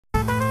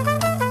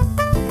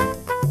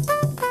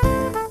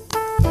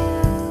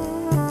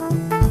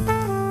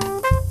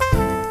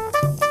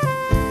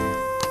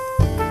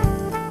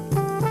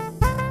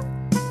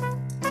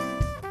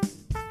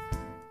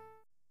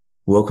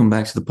Welcome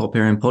back to the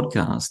Popperian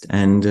Podcast,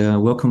 and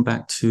welcome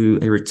back to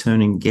a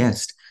returning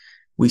guest.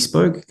 We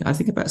spoke, I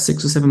think, about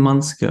 6 or 7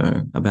 months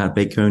ago about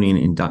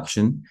Baconian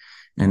induction,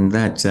 and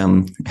that,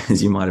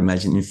 as you might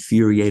imagine,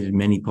 infuriated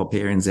many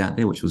Popperians out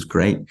there, which was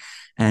great.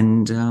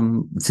 And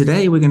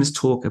today we're going to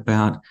talk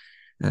about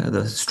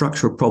the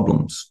structure of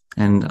problems.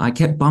 And I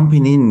kept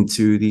bumping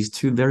into these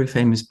two very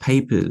famous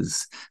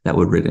papers that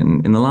were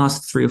written in the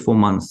last 3 or 4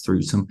 months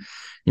through some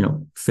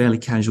fairly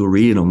casual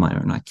reading on my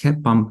own. I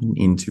kept bumping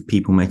into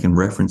people making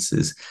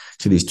references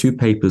to these two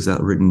papers that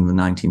were written in the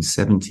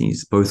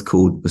 1970s, both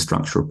called The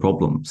Structure of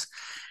Problems.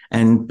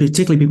 And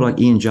particularly people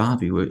like Ian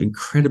Jarvie were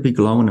incredibly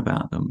glowing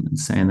about them and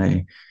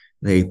saying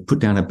they put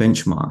down a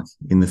benchmark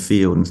in the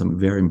field and something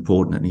very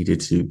important that needed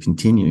to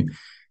continue.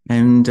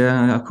 And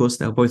of course,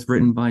 they were both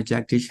written by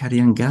Jagdish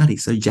Hattiangadi.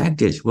 So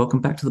Jagdish, welcome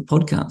back to the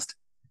podcast.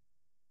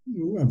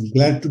 I'm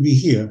glad to be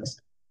here.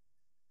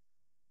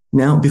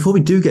 Now, before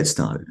we do get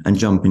started and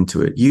jump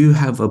into it, you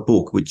have a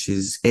book which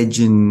is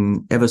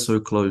edging ever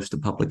so close to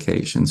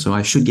publication. So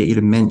I should get you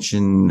to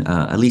mention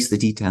at least the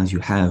details you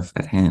have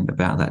at hand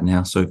about that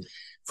now. So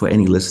for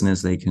any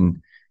listeners, they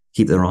can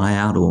keep their eye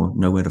out or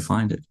know where to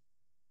find it.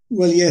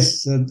 Well,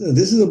 yes,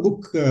 this is a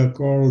book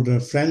called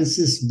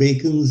Francis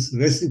Bacon's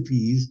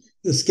Recipes,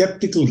 the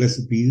Skeptical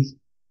Recipes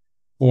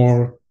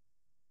for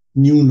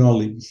New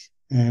Knowledge.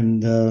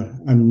 And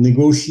I'm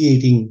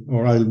negotiating,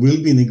 or I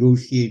will be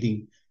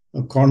negotiating,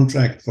 a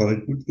contract for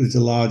it with a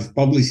large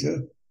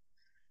publisher.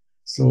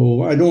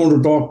 So I don't want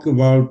to talk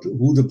about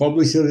who the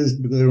publisher is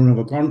because I don't have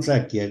a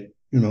contract yet.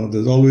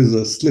 There's always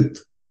a slip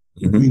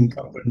between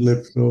cup and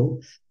lip.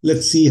 So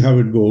let's see how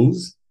it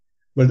goes.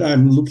 But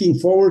I'm looking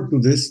forward to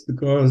this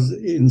because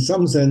in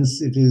some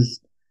sense it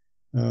is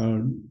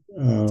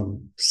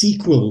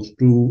sequel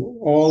to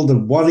all the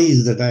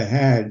worries that I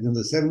had in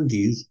the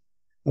 70s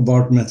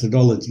about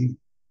methodology.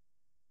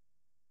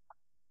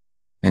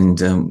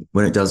 And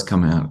when it does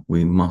come out,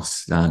 we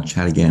must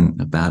chat again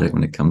about it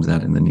when it comes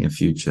out in the near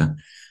future.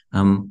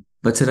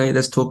 But today,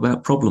 let's talk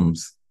about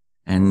problems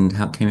and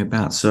how it came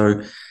about.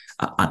 So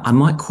I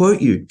might quote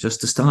you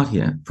just to start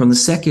here. From the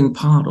second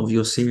part of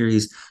your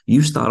series,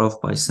 you start off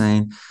by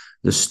saying,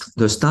 the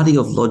study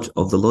of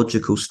the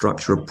logical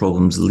structure of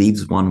problems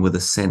leaves one with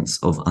a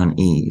sense of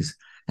unease.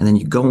 And then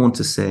you go on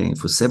to say,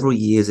 for several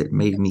years, it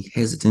made me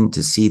hesitant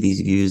to see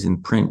these views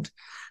in print.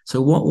 So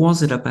what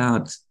was it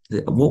about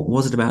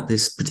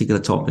this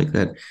particular topic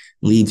that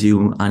leaves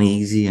you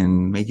uneasy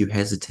and made you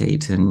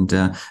hesitate? And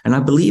I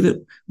believe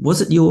it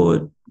was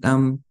your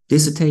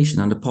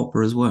dissertation under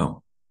Popper as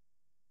well?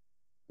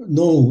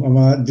 No,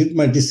 I did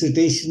my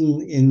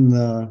dissertation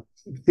in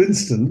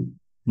Princeton,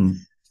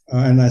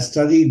 and I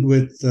studied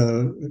with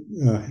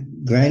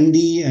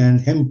Grandy and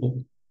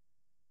Hempel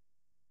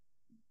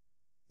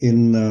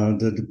in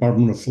the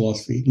Department of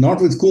Philosophy.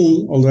 Not with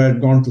Kuhn, although I had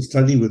gone to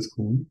study with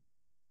Kuhn.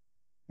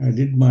 I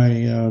did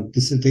my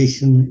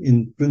dissertation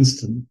in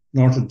Princeton,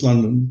 not at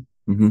London.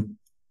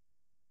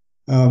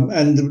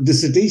 And the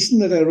dissertation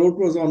that I wrote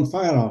was on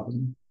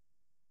Feyerabend.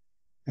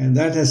 And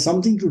that has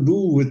something to do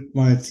with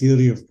my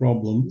theory of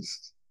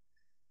problems,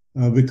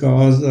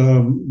 because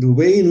the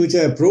way in which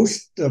I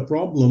approached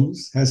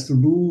problems has to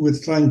do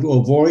with trying to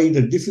avoid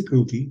a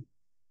difficulty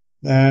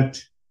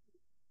that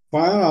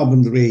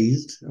Feyerabend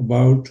raised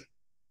about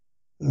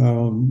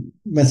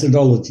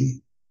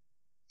methodology.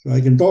 So I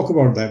can talk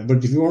about that,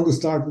 but if you want to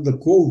start with a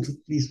quote,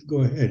 please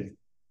go ahead.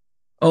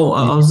 Oh,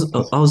 I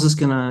was just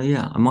gonna,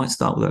 I might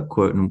start with that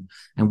quote and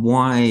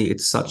why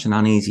it's such an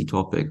uneasy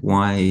topic,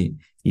 why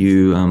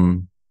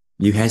you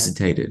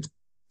hesitated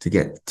to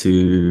get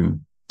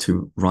to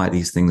write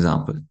these things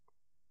up.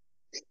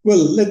 Well,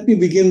 let me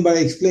begin by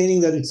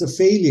explaining that it's a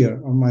failure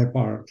on my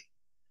part.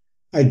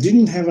 I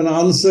didn't have an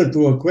answer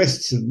to a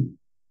question.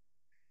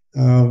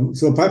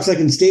 So perhaps I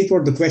can state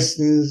what the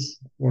question is,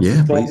 what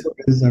the problem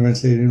is. I might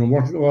say,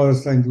 what I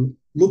was trying to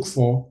look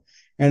for,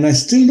 and I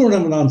still don't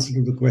have an answer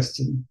to the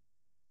question.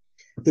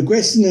 The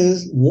question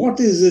is,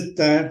 what is it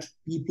that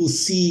people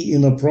see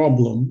in a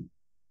problem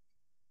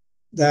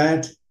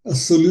that a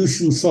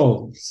solution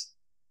solves?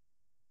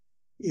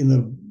 In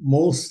a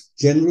most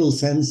general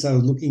sense, I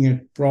was looking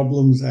at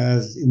problems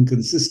as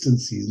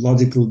inconsistencies,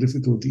 logical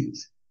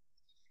difficulties.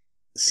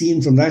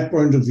 Seen from that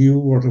point of view,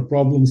 what a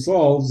problem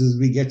solves is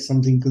we get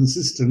something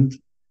consistent to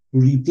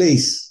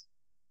replace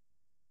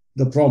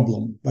the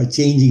problem by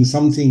changing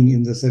something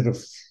in the set of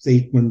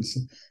statements,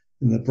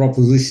 in the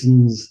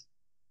propositions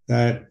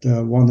that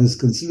one is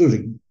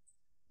considering.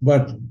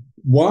 But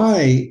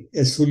why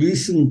a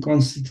solution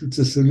constitutes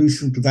a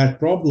solution to that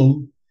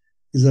problem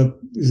is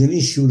an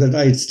issue that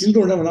I still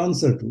don't have an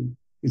answer to.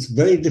 It's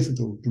very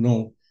difficult to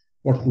know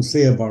what to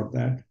say about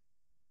that.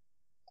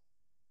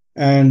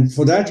 And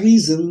for that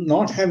reason,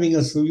 not having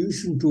a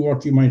solution to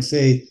what you might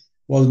say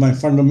was my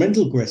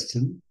fundamental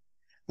question,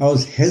 I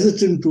was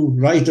hesitant to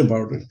write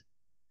about it.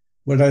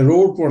 But I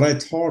wrote what I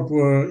thought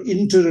were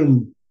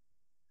interim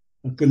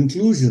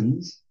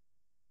conclusions,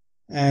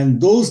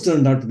 and those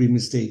turned out to be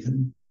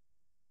mistaken.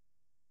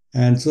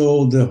 And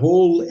so the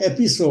whole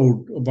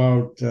episode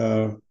about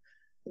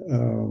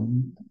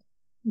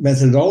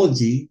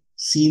methodology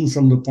seen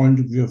from the point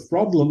of view of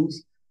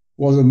problems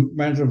was a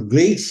matter of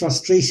great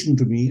frustration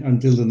to me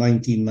until the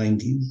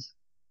 1990s,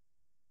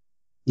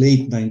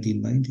 late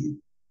 1990s.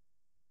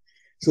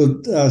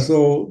 So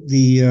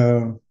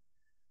the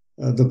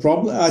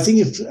problem, I think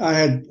if I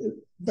had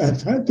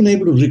been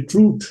able to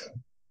recruit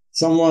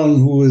someone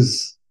who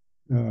is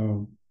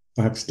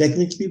perhaps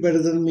technically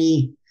better than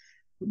me,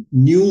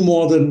 knew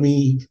more than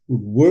me,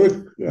 would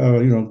work,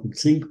 could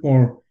think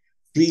more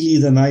freely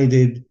than I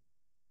did,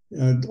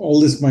 all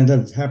this might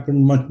have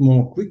happened much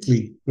more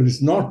quickly. But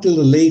it's not till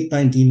the late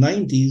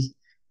 1990s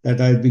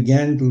that I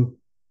began to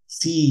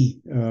see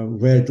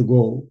where to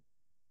go,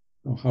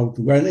 how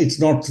to. And it's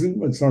not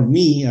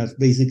me, as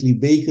basically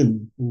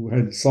Bacon, who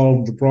had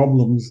solved the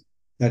problems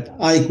that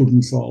I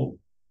couldn't solve.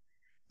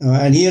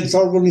 And he had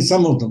solved only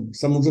some of them.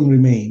 Some of them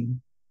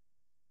remain.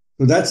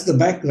 So that's the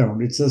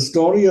background. It's a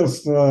story of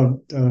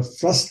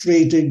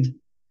frustrated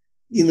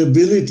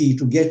inability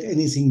to get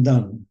anything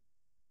done.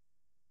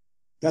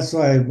 That's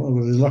why I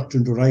was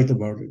reluctant to write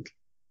about it.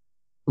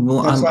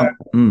 Well, that's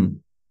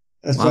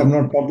why I'm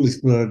not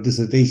published a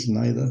dissertation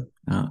either.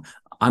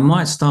 I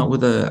might start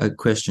with a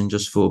question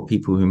just for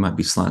people who might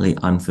be slightly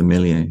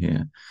unfamiliar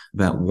here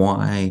about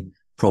why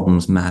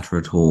problems matter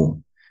at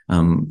all.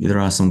 There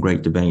are some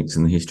great debates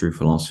in the history of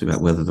philosophy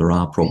about whether there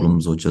are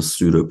problems or just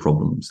pseudo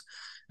problems.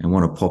 And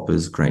one of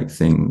Popper's great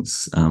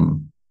things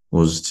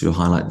was to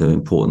highlight the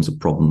importance of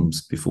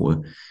problems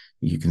before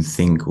you can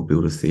think or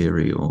build a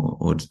theory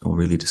or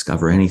really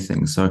discover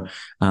anything. So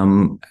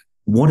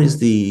what is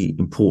the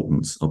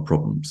importance of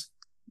problems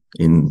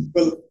in...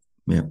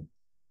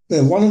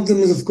 One of them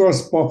is, of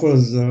course,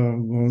 Popper's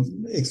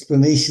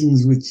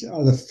explanations, which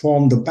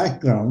form the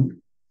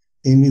background,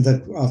 namely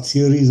that our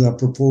theories are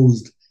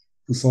proposed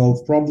to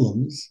solve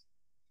problems.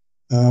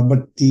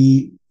 But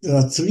there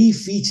are three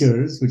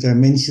features, which I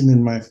mentioned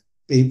in my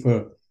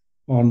paper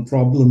on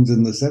problems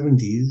in the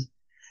 70s,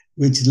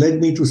 which led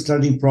me to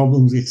study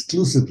problems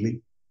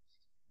exclusively.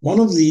 One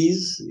of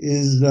these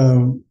is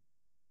the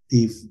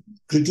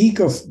critique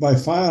by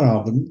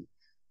Feyerabend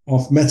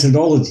of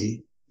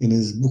methodology in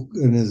his book,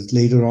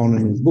 later on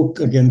in his book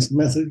Against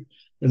Method.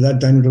 At that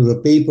time, it was a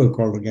paper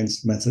called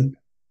Against Method,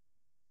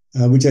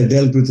 which I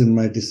dealt with in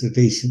my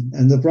dissertation.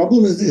 And the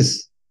problem is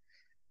this,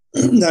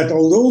 that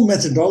although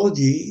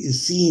methodology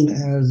is seen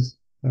as,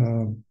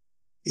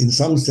 in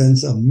some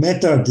sense, a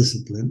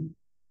meta-discipline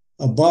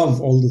above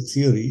all the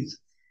theories,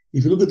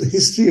 if you look at the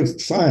history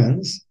of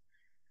science,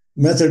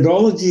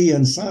 methodology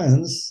and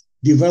science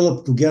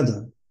develop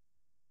together.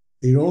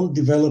 They don't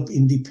develop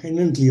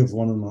independently of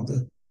one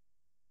another.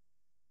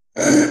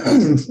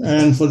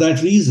 And for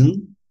that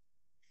reason,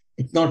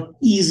 it's not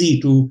easy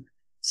to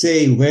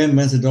say where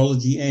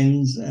methodology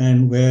ends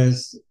and where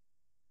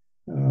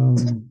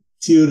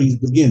theories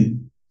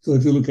begin. So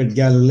if you look at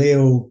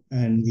Galileo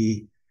and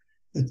the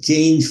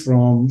change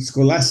from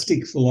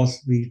scholastic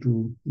philosophy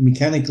to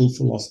mechanical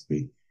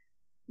philosophy,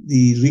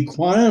 the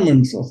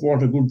requirements of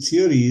what a good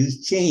theory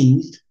is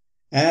changed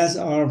as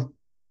our,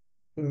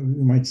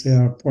 you might say,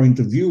 our point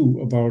of view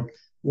about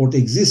what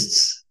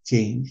exists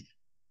changed.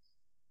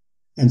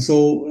 And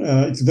so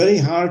it's very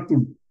hard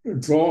to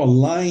draw a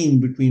line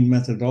between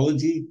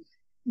methodology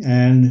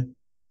and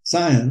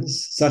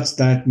science such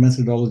that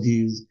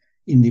methodology is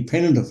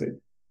independent of it.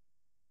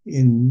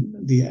 In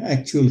the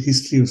actual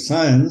history of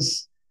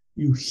science,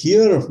 you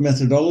hear of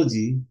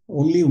methodology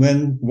only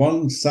when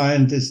one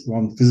scientist,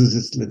 one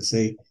physicist, let's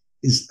say,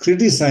 is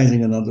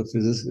criticizing another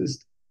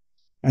physicist,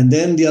 and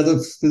then the other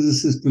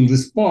physicist will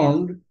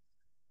respond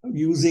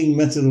using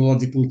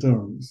methodological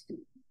terms.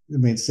 You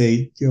may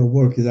say your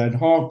work is ad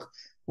hoc,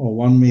 or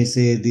one may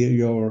say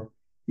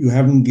you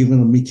haven't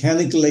given a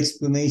mechanical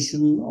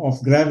explanation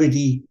of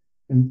gravity,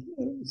 and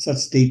such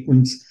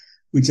statements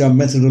which are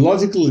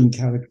methodological in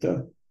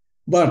character,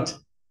 but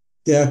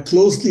they are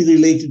closely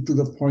related to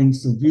the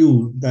points of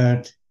view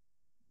that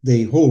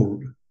they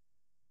hold.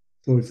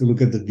 So if you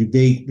look at the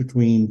debate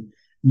between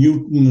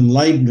Newton and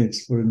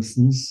Leibniz, for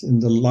instance, in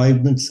the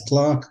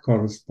Leibniz-Clark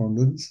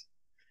correspondence,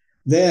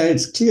 there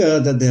it's clear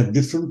that they have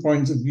different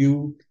points of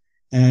view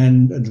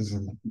and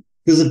different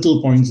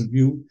physical points of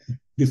view,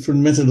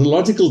 different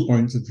methodological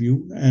points of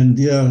view, and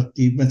the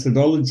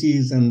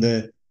methodologies and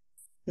the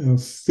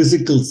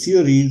physical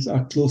theories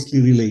are closely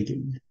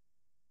related.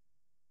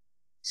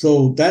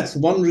 So that's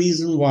one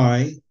reason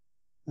why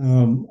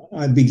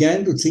I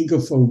began to think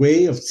of a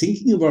way of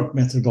thinking about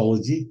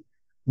methodology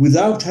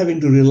without having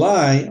to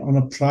rely on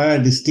a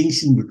prior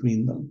distinction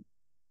between them.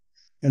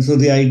 And so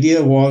the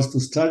idea was to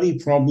study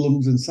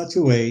problems in such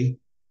a way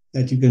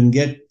that you can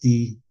get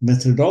the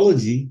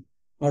methodology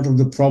out of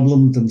the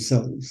problems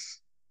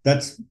themselves.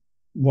 That's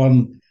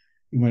one,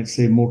 you might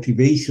say,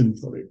 motivation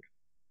for it.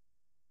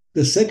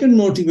 The second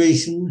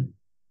motivation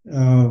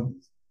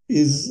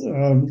is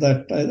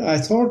that I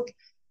thought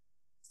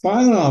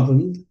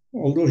Feyerabend,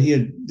 although he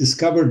had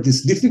discovered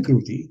this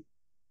difficulty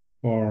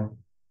for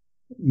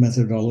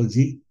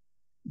methodology,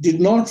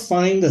 did not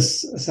find a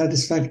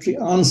satisfactory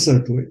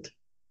answer to it.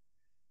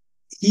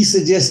 He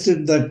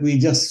suggested that we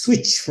just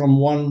switch from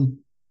one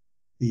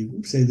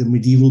the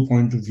medieval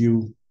point of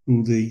view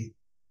to the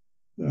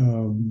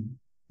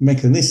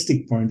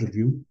mechanistic point of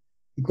view.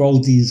 We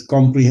call these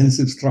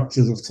comprehensive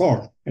structures of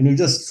thought, and you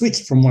just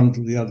switch from one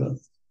to the other.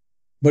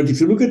 But if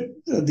you look at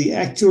the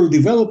actual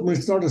development,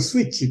 it's not a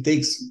switch. It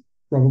takes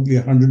probably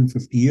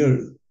 150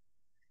 years.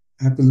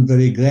 It happens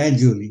very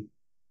gradually.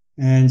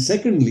 And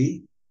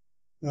secondly,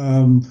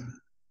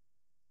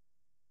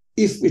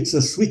 if it's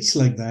a switch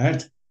like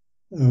that,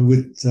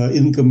 with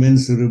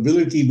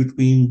incommensurability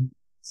between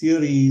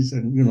theories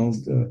and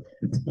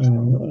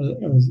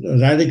a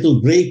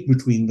radical break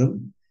between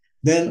them,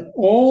 then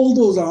all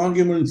those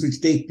arguments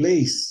which take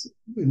place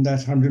in that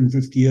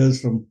 150 years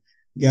from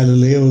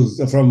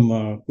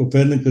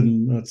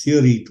Copernican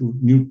theory to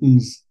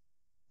Newton's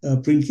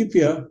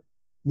Principia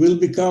will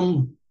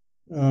become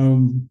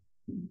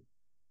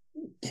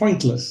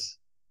pointless.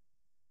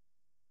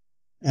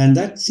 And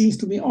that seems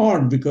to me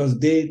odd, because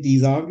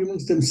these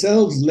arguments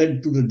themselves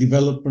led to the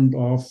development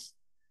of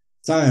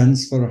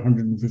science for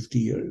 150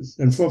 years.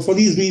 And for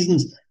these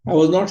reasons, I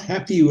was not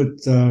happy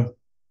with the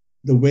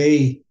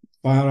way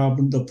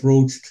Feyerabend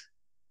approached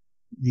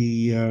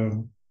the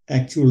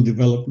actual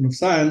development of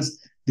science,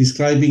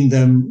 describing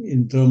them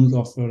in terms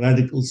of a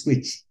radical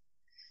switch,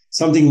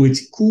 something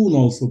which Kuhn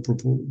also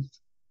proposed.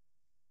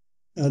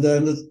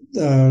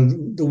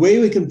 The way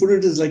we can put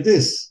it is like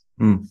this.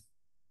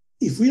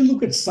 If we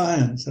look at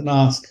science and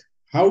ask,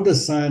 how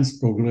does science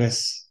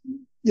progress?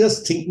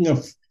 Just thinking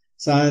of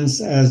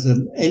science as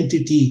an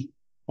entity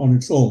on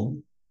its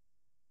own,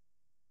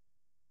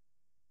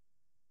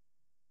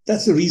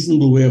 that's a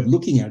reasonable way of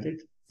looking at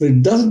it, but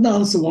it doesn't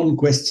answer one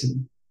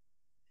question.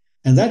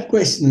 And that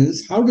question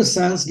is, how does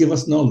science give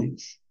us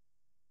knowledge?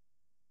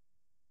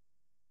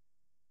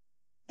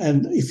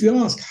 And if you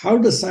ask, how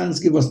does science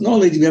give us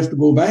knowledge, we have to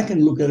go back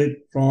and look at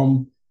it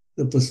from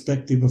the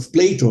perspective of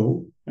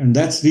Plato. And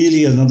that's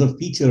really another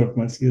feature of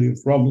my theory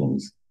of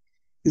problems,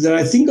 is that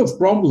I think of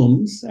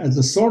problems as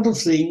the sort of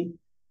thing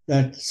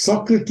that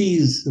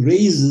Socrates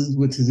raises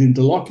with his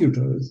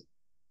interlocutors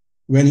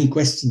when he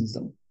questions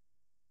them.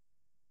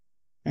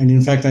 And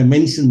in fact, I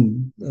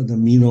mentioned the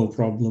Meno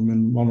problem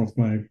in one of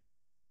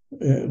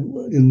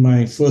in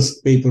my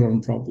first paper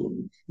on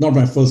problems. Not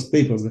my first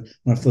paper, but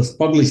my first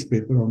published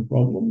paper on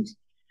problems.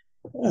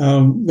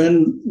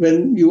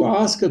 When you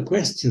ask a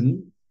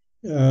question,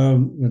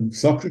 when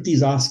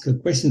Socrates asks a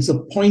question, it's a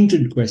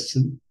pointed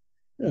question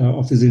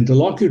of his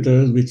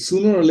interlocutors, which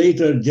sooner or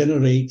later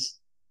generates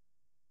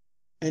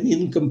an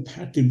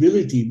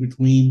incompatibility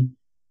between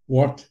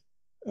what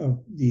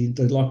the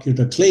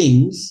interlocutor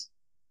claims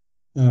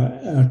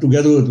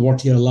together with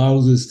what he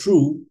allows is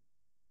true.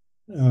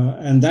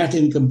 And that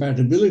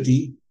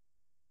incompatibility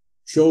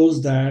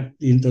shows that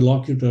the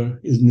interlocutor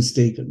is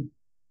mistaken.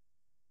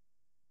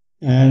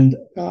 And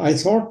I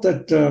thought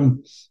that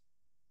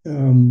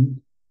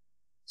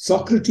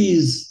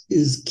Socrates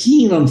is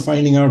keen on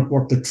finding out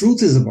what the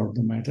truth is about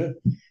the matter.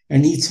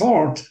 And he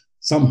thought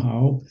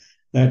somehow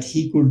that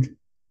he could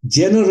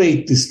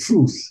generate this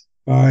truth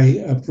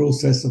by a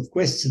process of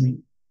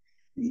questioning.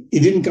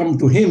 It didn't come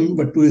to him,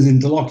 but to his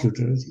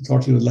interlocutors. He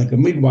thought he was like a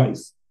midwife.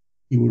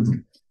 He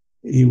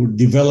would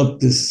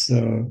develop this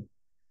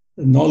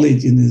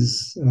knowledge in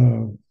his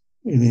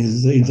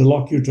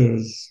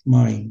interlocutor's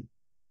mind.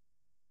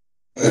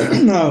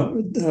 Now,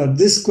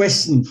 this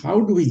question,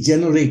 how do we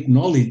generate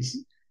knowledge,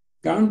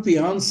 can't be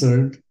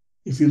answered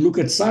if you look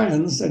at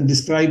science and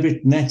describe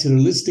it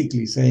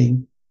naturalistically,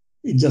 saying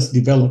it just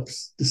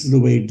develops. This is the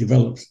way it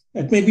develops.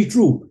 That may be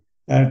true,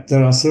 that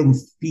there are some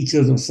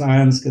features of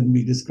science can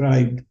be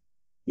described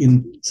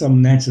in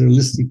some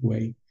naturalistic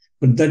way.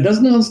 But that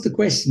doesn't answer the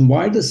question,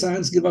 why does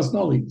science give us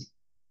knowledge?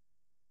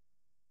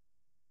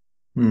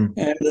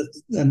 And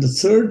the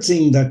third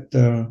thing that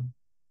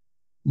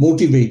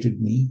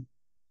motivated me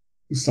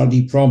to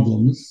study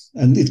problems,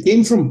 and it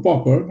came from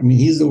Popper. I mean,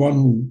 he's the one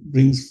who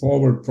brings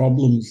forward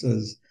problems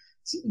as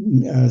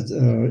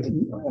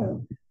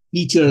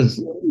features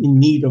in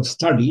need of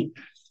study,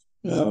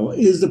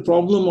 is the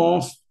problem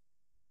of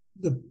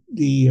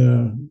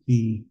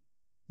the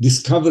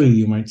discovery,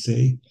 you might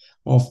say,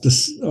 of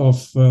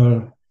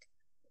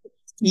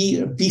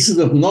pieces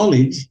of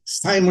knowledge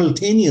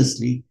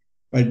simultaneously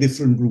by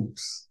different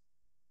groups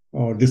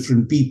or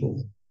different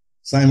people.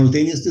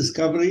 Simultaneous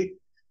discovery,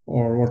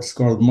 or what's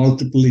called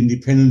multiple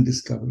independent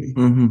discovery.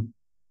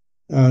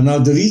 Now,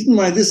 the reason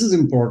why this is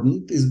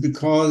important is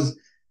because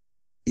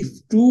if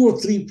 2 or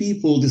 3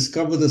 people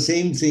discover the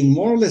same thing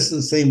more or less at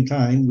the same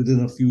time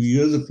within a few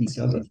years of each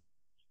other,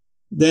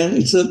 then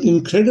it's an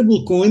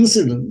incredible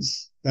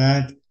coincidence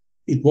that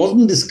it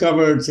wasn't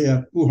discovered, say,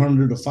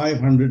 200 or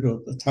 500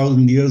 or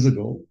 1,000 years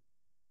ago,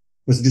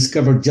 was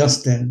discovered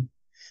just then.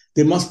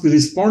 They must be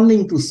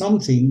responding to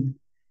something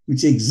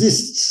which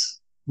exists,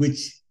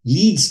 which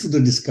leads to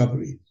the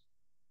discovery.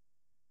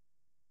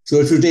 So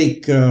if you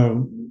take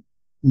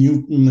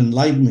Newton and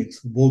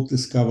Leibniz, who both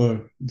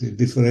discover the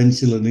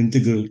differential and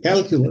integral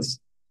calculus,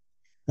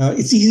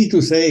 it's easy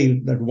to say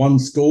that one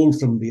stole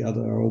from the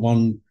other or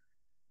one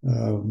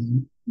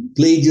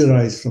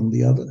plagiarized from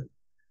the other.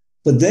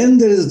 But then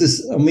there is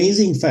this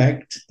amazing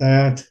fact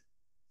that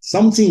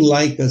something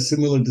like a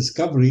similar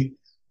discovery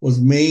was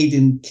made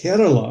in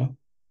Kerala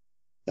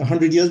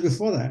 100 years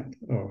before that,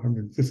 or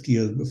 150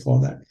 years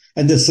before that.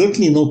 And there's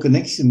certainly no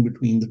connection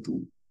between the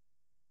two.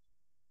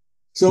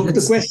 So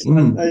the question,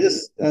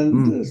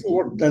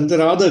 and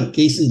there are other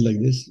cases like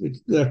this, which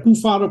they are too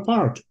far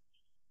apart.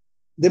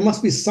 There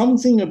must be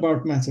something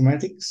about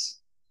mathematics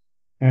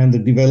and the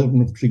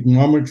development of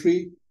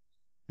trigonometry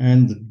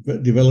and the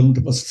development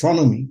of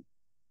astronomy,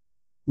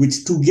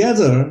 which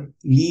together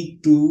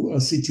lead to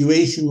a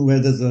situation where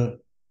there's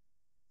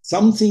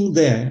something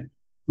there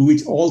to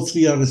which all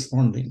three are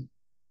responding.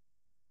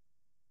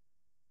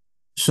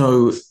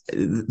 So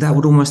that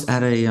would almost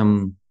add a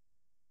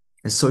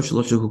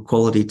sociological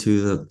quality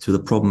to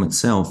the problem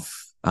itself.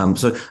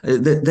 So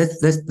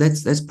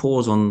let's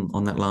pause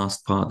on that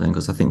last part then,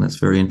 because I think that's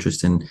very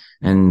interesting.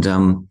 And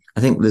I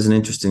think there's an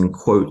interesting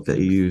quote that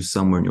you use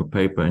somewhere in your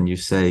paper, and you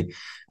say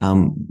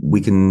we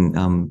can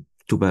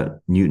talk about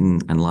Newton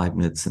and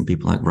Leibniz and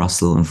people like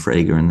Russell and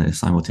Frege and their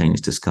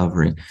simultaneous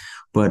discovery.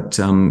 But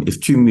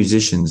if two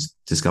musicians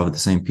discovered the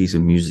same piece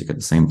of music at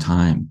the same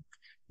time,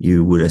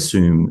 you would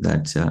assume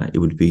that it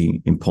would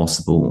be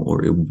impossible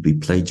or it would be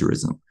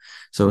plagiarism.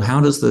 So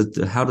how does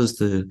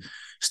the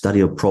study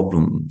of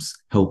problems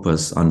help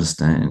us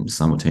understand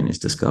simultaneous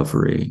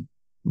discovery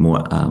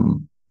more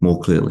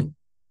clearly?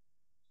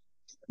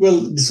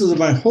 Well, this was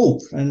my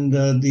hope, and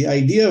the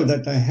idea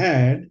that I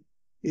had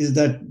is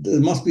that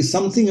there must be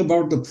something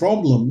about the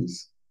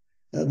problems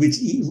which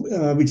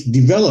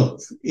develop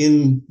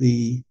in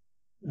the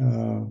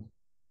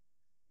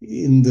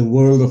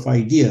world of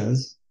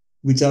ideas,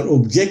 which are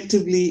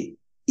objectively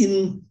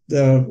in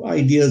the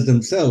ideas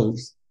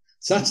themselves,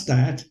 such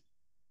that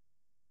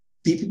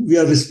we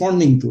are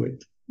responding to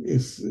it.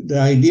 If the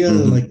ideas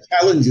are like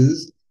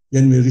challenges,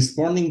 then we're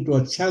responding to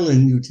a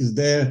challenge which is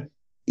there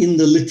in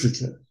the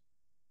literature.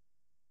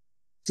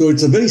 So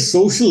it's a very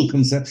social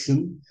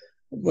conception,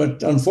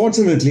 but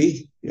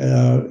unfortunately,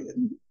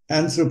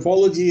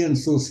 anthropology and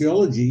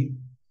sociology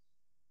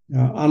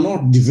are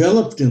not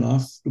developed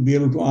enough to be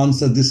able to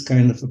answer this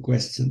kind of a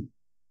question.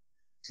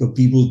 So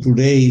people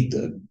today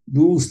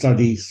do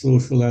study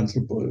social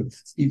anthropology.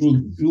 People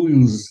do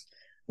use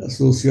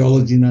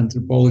sociology and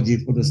anthropology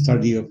for the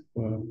study of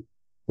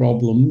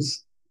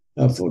problems,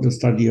 for the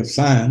study of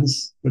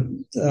science. But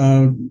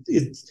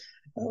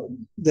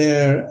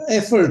their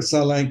efforts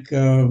are like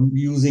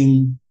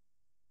using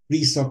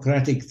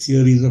pre-Socratic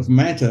theories of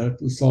matter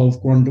to solve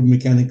quantum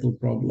mechanical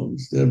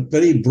problems. They're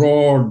very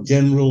broad,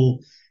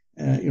 general,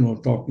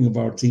 talking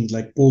about things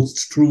like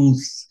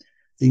post-truths,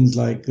 things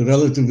like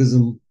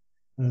relativism.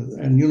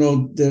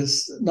 And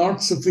there's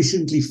not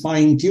sufficiently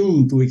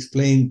fine-tuned to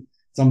explain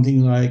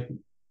something like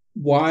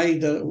why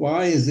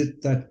is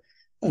it that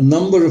a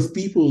number of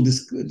people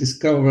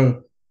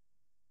discover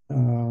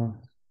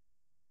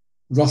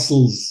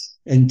Russell's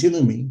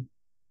antinomy,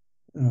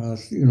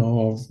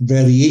 or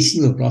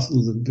variations of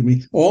Russell's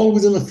antinomy, all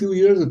within a few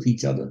years of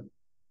each other.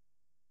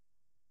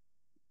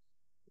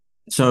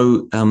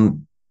 So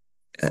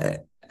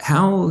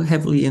how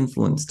heavily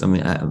influenced, I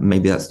mean,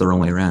 maybe that's the wrong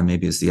way around,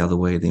 maybe it's the other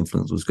way the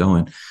influence was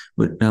going,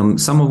 but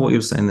some of what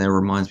you're saying there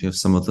reminds me of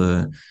some of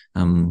the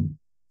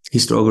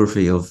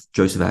historiography of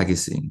Joseph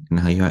Agassiz, and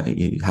how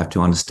you have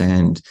to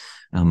understand,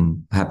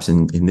 perhaps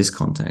in this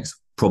context,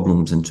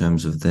 problems in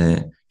terms of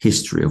their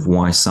history, of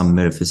why some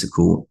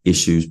metaphysical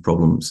issues,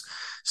 problems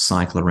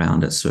cycle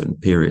around at certain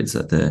periods,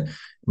 that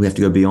we have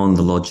to go beyond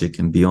the logic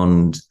and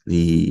beyond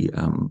the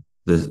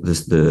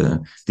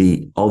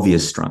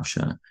obvious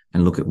structure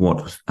and look at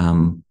what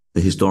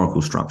the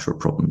historical structure of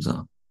problems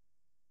are.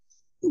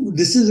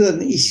 This is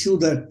an issue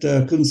that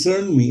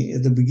concerned me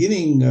at the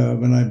beginning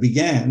when I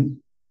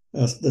began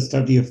the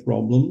study of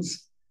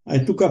problems. I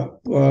took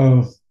up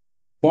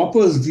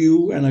Popper's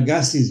view and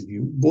Agassiz's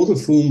view, both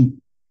of whom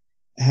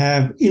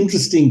have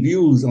interesting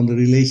views on the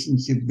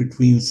relationship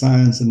between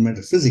science and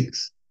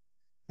metaphysics.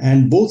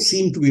 And both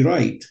seem to be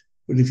right.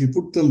 But if you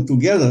put them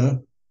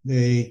together,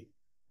 they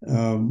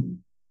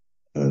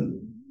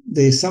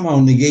somehow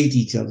negate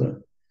each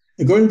other.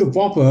 According to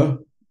Popper,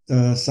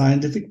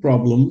 scientific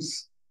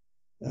problems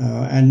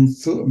and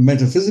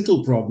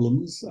metaphysical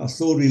problems are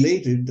so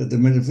related that the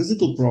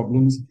metaphysical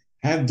problems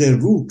have their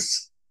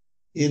roots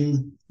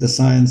in the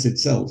science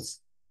itself.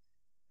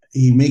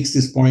 He makes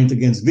this point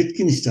against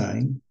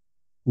Wittgenstein,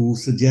 who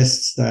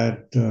suggests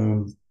that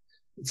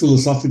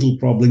philosophical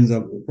problems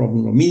are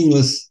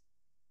meaningless.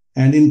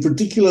 And in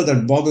particular,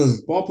 that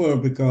bothers Popper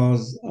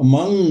because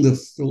among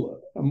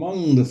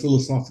the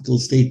philosophical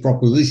state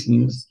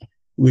propositions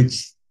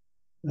which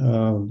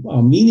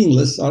are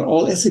meaningless are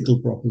all ethical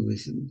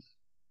propositions.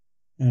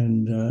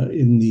 And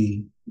in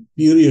the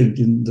period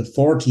in the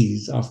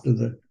 40s after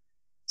the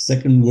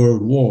Second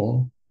World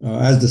War,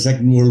 as the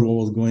Second World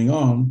War was going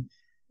on,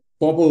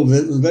 Popper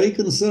was very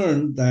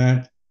concerned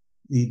that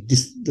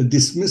the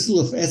dismissal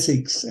of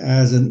ethics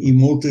as an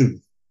emotive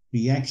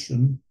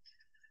reaction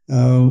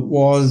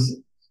was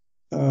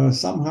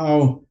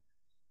somehow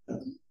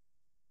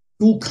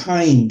too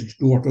kind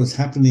to what was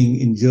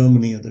happening in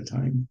Germany at the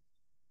time.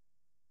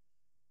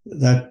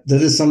 That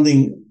there is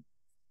something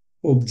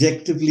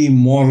objectively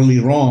morally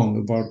wrong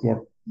about what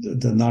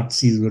the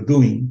Nazis were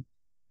doing.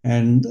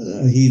 And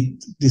he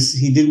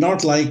did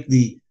not like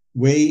the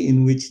way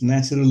in which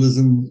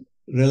naturalism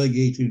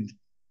relegated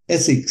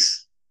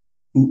ethics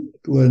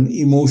to an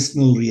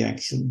emotional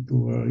reaction, to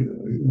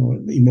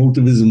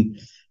emotivism.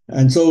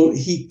 And so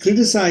he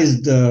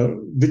criticized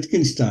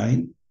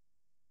Wittgenstein,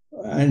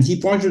 and he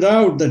pointed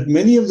out that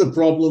many of the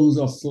problems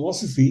of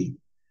philosophy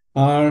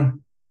are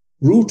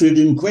rooted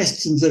in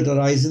questions that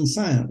arise in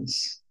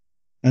science.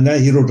 And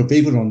he wrote a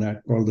paper on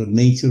that called The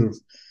Nature of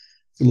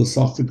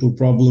Philosophical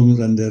Problems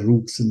and Their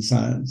Roots in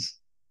Science.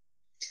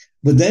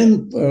 But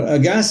then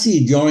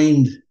Agassi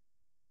joined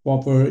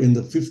Popper in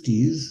the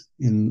 50s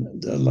in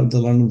the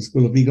London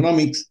School of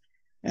Economics.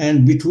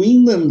 And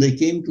between them, they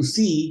came to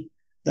see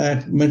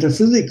that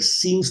metaphysics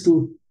seems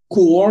to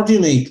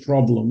coordinate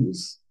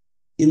problems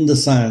in the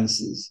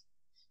sciences.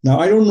 Now,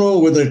 I don't know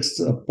whether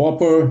it's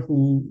Popper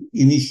who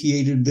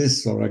initiated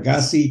this or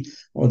Agassi,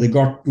 or they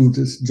got to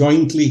this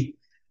jointly.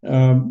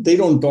 They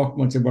don't talk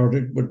much about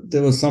it, but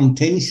there was some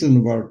tension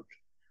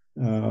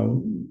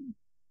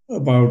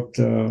about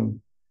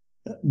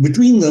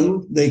between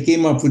them. They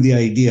came up with the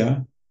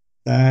idea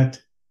that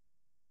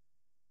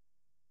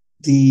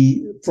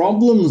the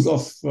problems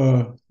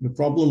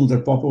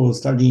that Popper was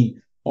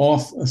studying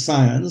of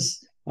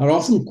science are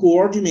often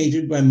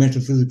coordinated by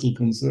metaphysical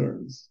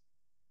concerns.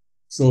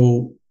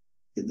 So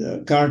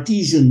the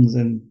Cartesians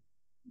and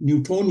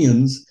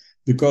Newtonians,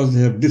 because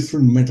they have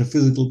different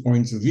metaphysical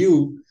points of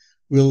view,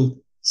 will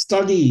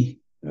study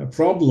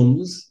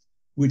problems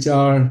which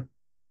are,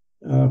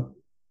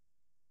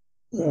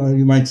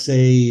 you might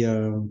say,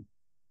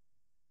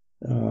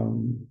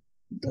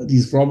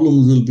 these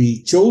problems will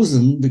be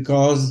chosen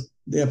because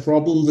they are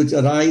problems which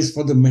arise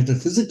for the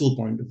metaphysical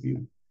point of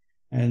view.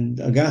 And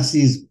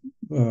Agassi's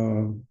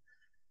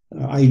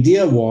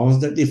idea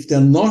was that if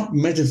they're not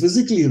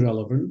metaphysically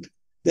relevant,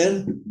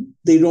 then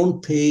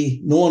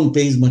no one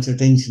pays much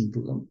attention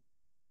to them.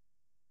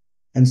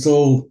 And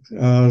so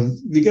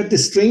we get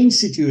this strange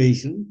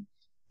situation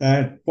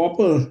that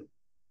Popper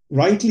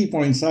rightly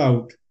points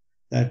out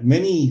that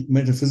many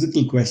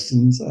metaphysical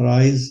questions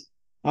arise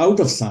out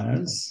of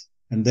science,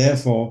 and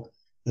therefore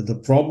the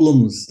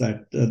problems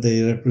that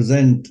they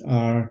represent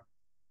are,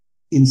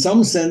 in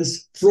some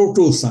sense,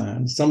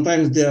 proto-science.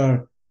 Sometimes they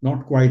are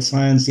not quite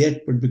science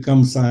yet, but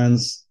become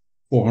science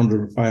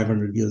 400 or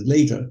 500 years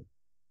later.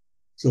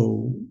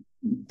 So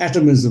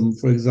atomism,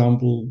 for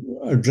example,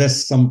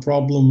 addressed some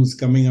problems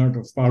coming out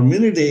of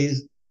Parmenides,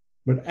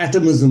 but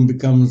atomism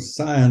becomes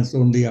science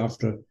only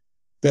after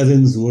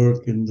Perrin's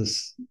work in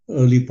this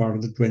early part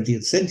of the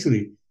 20th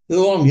century.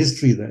 There's a long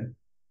history there.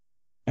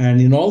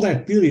 And in all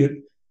that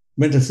period,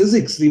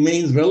 metaphysics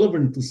remains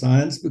relevant to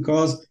science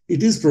because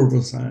it is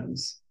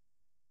proto-science.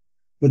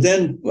 But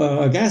then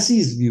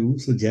Agassi's view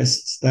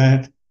suggests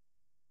that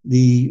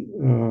the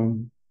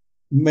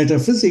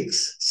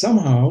metaphysics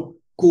somehow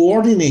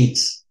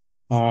coordinates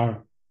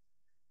our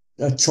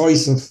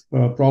choice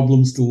of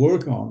problems to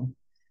work on.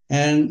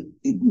 And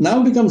it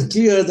now becomes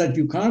clear that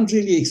you can't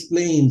really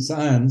explain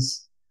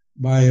science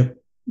by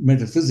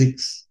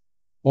metaphysics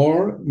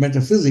or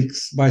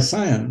metaphysics by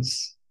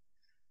science.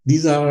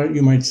 These are,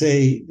 you might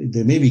say,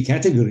 there may be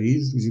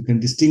categories which you can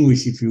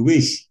distinguish if you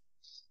wish,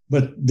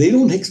 but they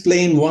don't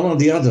explain one or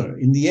the other.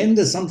 In the end,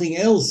 there's something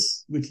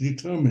else which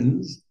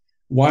determines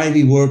why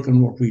we work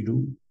on what we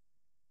do.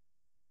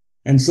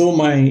 And so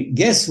my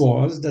guess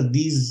was that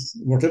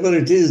whatever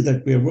it is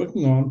that we're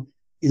working on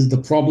is the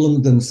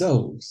problems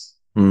themselves,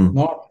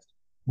 not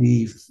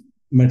the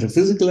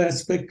metaphysical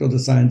aspect or the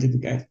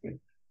scientific aspect.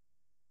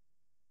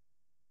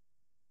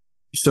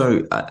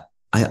 So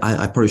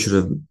I probably should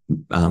have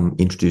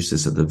introduced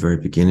this at the very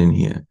beginning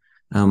here.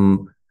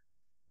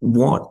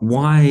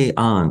 Why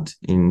aren't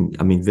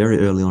very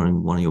early on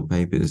in one of your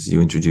papers,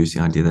 you introduced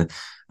the idea that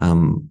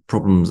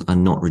problems are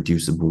not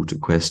reducible to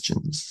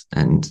questions.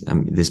 And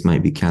this may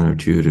be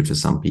counterintuitive to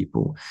some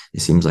people.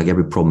 It seems like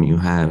every problem you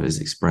have is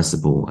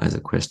expressible as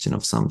a question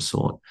of some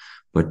sort.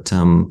 But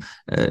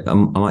I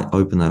might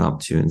open that up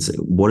to you and say,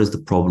 what is the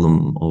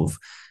problem of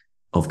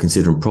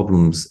considering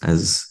problems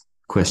as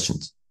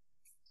questions?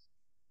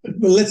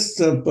 Well, let's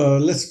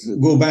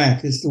go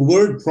back. It's the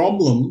word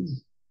problem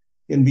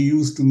can be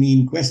used to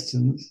mean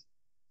questions,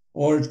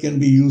 or it can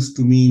be used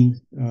to mean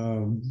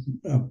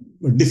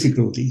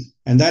difficulty.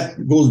 And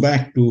that goes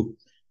back to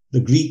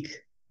the Greek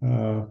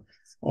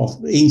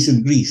of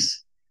ancient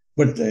Greece.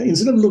 But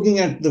instead of looking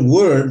at the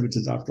word, which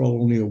is after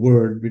all only a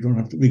word,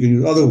 we can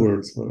use other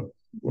words for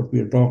what we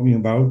are talking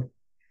about.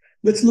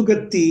 Let's look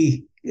at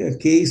the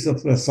case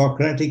of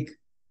Socratic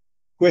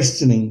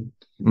questioning.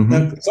 Mm-hmm.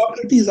 Now,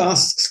 Socrates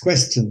asks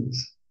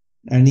questions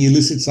and he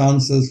elicits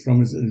answers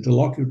from his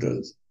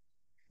interlocutors.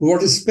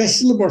 What is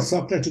special about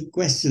Socratic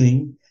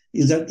questioning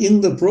is that in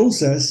the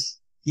process,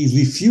 he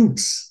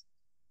refutes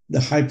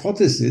the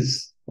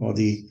hypothesis or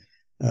the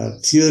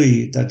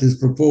theory that is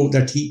proposed,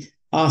 that he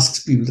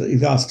asks people.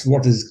 He asks,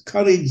 what is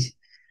courage?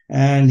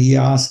 and he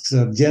asks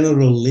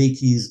General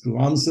Leakey's to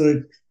answer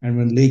it. And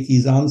when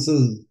Leakey's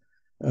answers,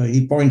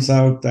 he points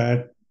out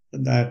that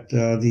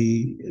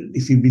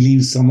if he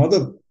believes some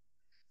other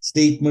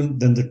statement,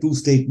 then the two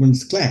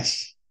statements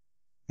clash.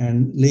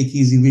 And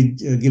Leakey's even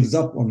gives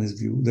up on his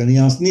view. Then he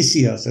asks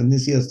Nicias, and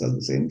Nicias does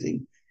the same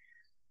thing.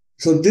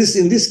 So in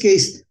this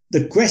case,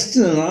 the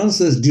question and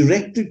answer is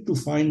directed to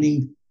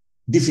finding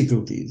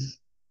difficulties.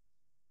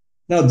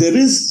 Now, there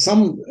is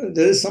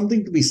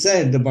something to be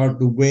said about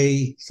the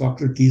way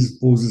Socrates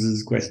poses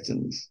his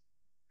questions.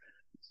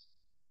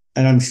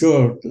 And I'm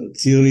sure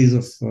theories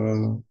of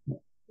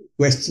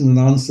question and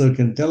answer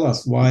can tell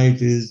us why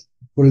it is.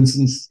 For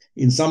instance,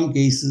 in some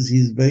cases,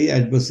 he's very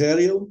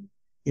adversarial.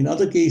 In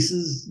other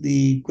cases,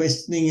 the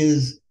questioning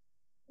is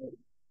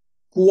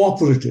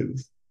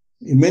cooperative.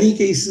 In many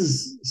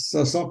cases,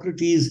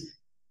 Socrates,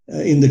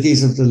 in the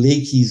case of the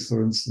Leakey's,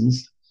 for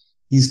instance,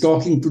 he's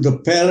talking to the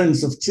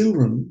parents of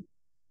children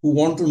who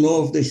want to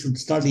know if they should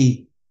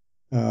study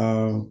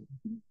how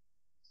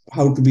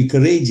to be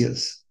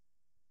courageous.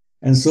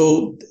 And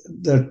so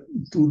the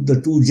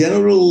two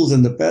generals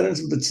and the parents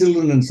of the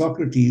children and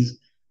Socrates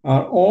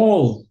are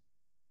all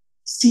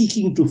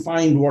seeking to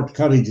find what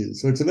courage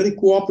is. So it's a very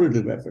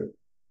cooperative effort.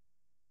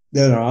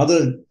 There are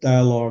other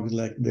dialogues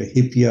like the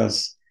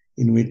Hippias,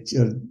 in which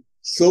a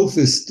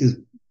sophist is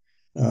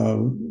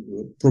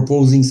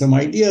proposing some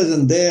ideas,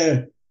 and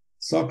there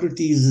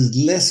Socrates is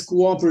less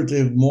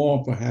cooperative,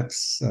 more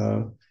perhaps,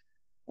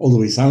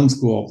 although he sounds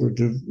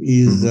cooperative,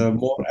 is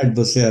more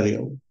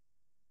adversarial.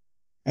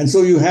 And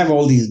so you have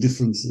all these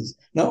differences.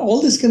 Now,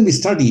 all this can be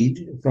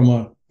studied from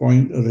a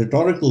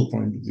rhetorical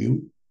point of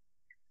view.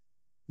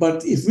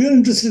 But if we're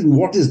interested in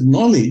what is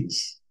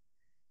knowledge,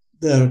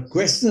 the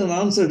question and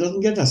answer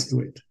doesn't get us to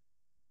it.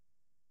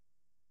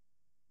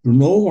 To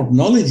know what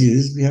knowledge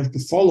is, we have to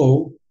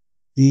follow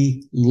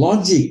the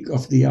logic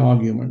of the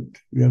argument.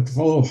 We have to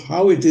follow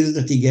how it is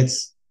that he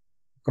gets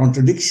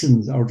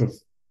contradictions out of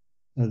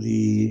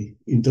the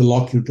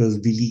interlocutor's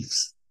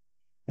beliefs.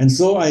 And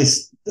so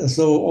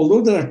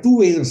although there are two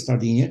ways of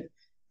studying it,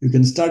 you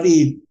can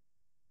study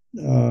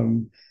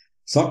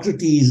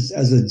Socrates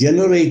as a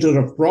generator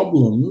of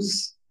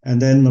problems, and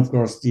then, of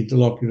course, the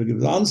interlocutor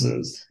gives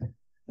answers.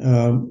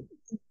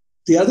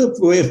 The other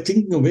way of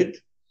thinking of it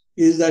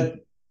is that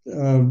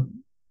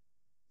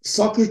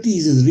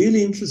Socrates is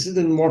really interested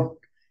in what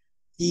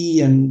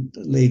he and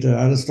later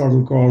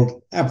Aristotle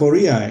called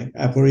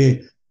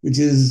aporia, which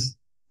is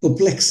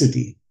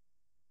perplexity.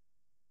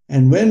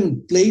 And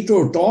when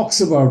Plato talks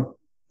about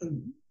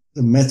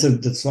the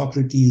method that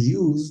Socrates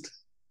used,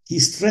 he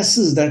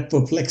stresses that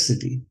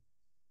perplexity,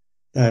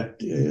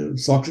 that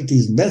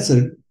Socrates'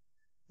 method,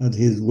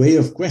 his way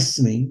of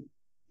questioning,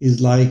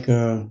 is like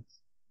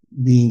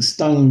being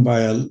stung by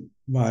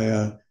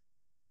a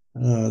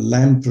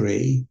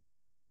lamprey,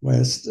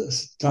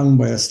 stung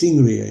by a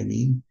stingray, I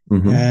mean,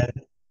 and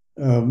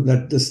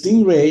that the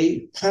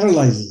stingray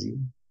paralyzes you.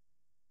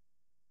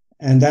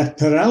 And that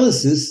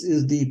paralysis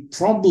is the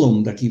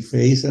problem that you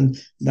face, and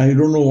now you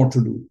don't know what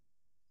to do.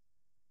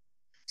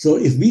 So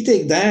if we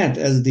take that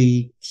as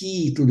the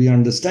key to the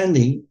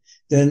understanding,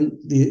 then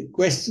the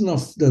question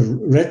of the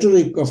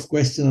rhetoric of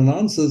question and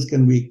answers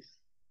can be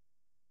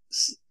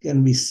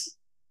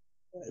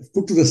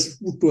put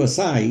to a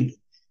side,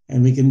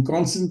 and we can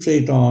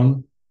concentrate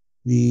on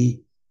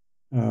the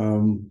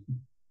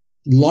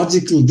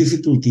logical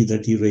difficulty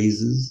that he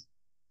raises,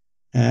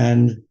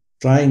 and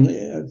try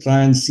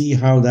and see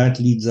how that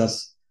leads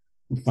us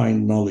to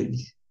find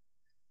knowledge.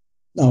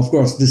 Now, of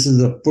course, this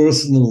is a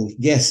personal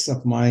guess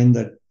of mine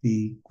that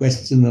the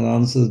question and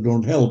answers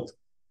don't help.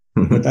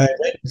 But I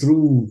read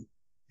through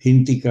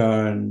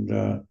Hintika and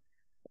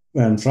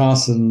Van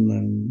Frassen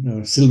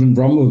and Sylvan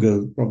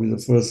Bromberger, probably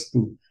the first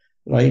to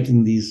write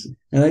in these,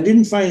 and I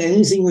didn't find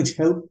anything which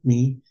helped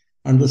me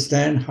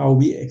understand how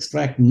we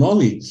extract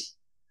knowledge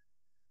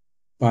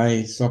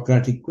by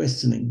Socratic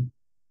questioning.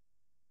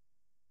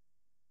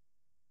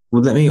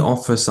 Well, let me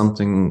offer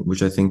something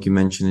which I think you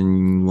mentioned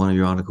in one of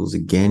your articles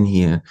again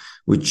here,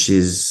 which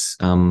is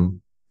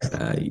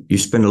you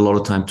spend a lot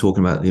of time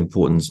talking about the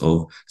importance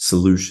of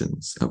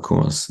solutions, of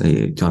course.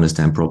 To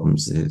understand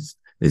problems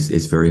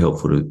it's very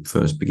helpful to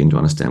first begin to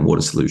understand what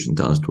a solution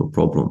does to a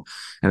problem.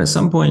 And at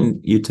some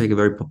point, you take a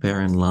very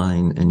Popperian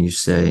line and you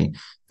say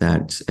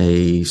that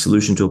a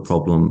solution to a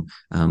problem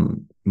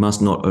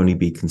must not only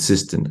be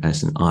consistent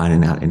as in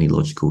ironing out any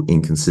logical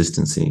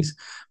inconsistencies,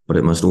 but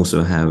it must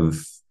also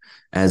have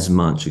as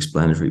much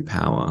explanatory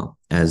power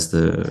as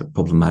the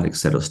problematic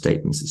set of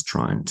statements it's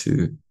trying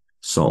to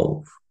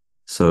solve.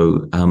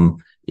 So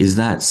is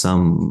that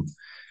some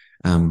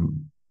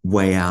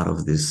way out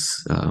of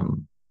this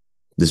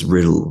this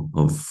riddle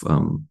of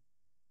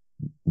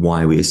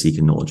why we are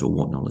seeking knowledge or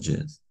what knowledge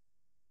is?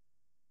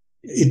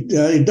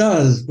 It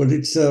does, but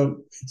it's a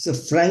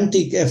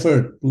frantic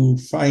effort to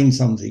find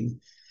something.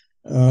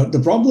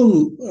 The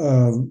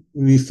problem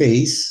we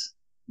face,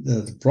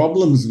 the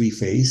problems we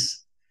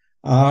face,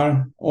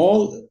 are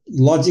all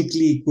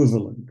logically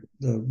equivalent.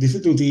 The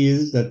difficulty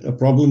is that a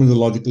problem is a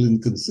logical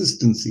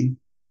inconsistency,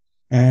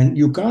 And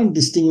you can't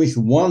distinguish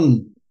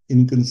one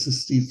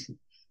inconsistency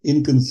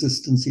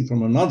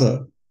from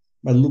another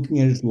by looking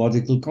at its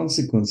logical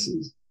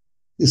consequences.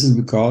 This is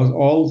because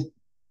all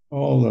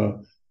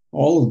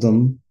of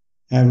them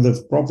have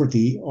the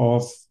property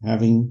of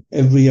having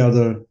every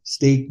other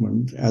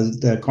statement as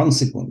their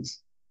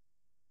consequence.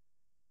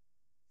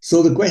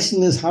 So the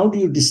question is, how do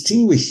you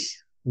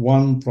distinguish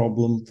one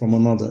problem from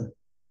another?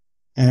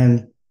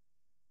 And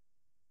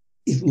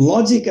if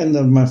logic,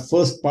 and my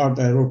first part,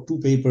 I wrote two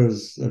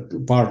papers,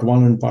 part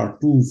one and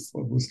part two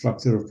for the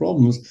structure of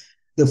problems.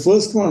 The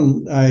first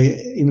one, I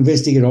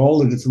investigate all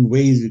the different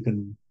ways you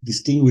can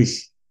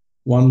distinguish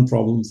one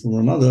problem from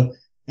another.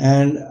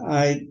 And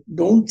I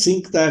don't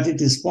think that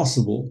it is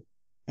possible.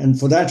 And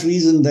for that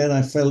reason, then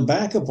I fell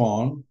back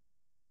upon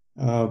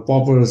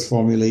Popper's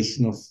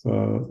formulation of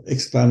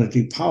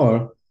explanatory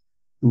power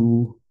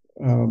to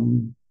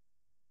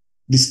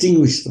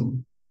distinguish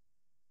them.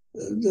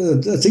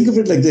 Think of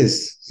it like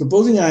this.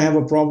 Supposing I have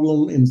a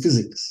problem in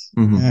physics,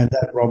 and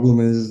that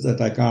problem is that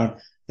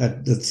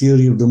that the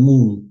theory of the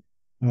moon,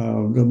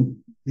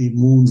 the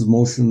moon's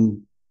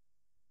motion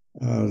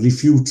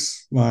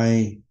refutes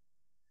my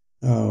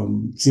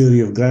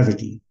theory of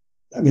gravity.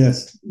 I mean,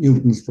 that's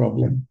Newton's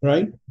problem,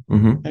 right?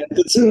 And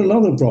consider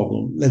another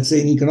problem, let's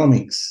say in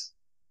economics.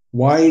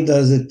 Why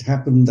does it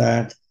happen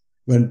that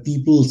when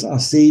people are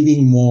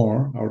saving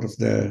more out of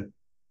their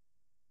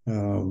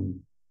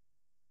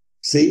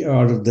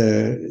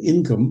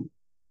income,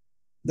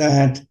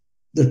 that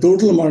the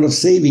total amount of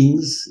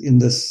savings in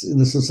the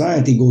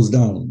society goes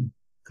down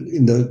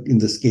in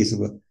this case of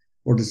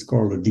what is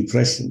called a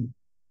depression?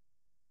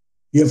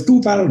 You have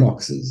two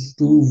paradoxes,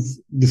 two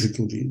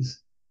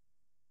difficulties.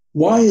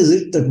 Why is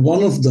it that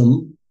one of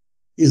them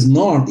is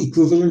not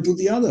equivalent to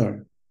the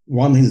other?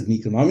 One is in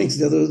economics,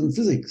 the other is in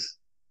physics.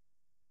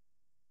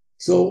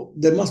 So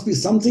there must be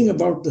something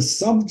about the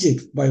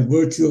subject by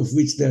virtue of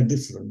which they're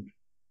different.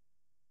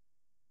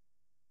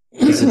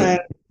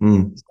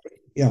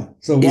 Yeah.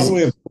 So one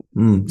way of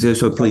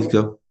please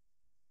go.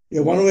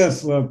 Yeah, one way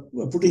of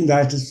putting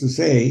that is to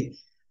say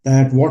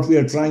that what we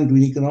are trying to do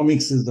in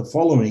economics is the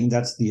following.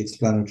 That's the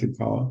explanatory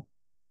power.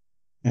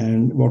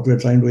 And what we're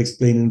trying to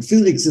explain in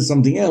physics is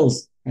something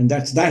else, and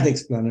that's that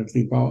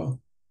explanatory power.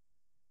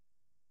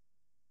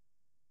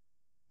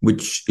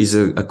 Which is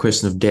a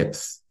question of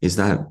depth. Is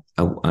that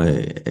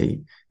a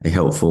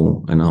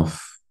helpful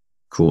enough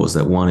cause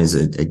that one is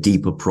a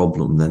deeper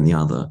problem than the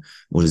other?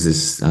 Or does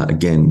this,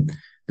 again,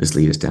 just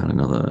lead us down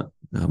another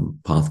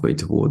pathway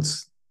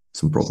towards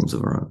some problems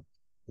of our own?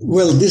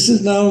 Well, this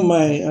is now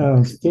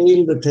my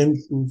failed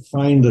attempt to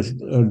find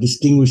a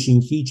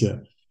distinguishing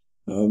feature.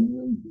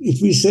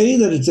 If we say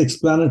that it's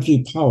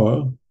explanatory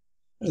power,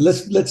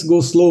 let's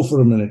go slow for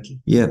a minute.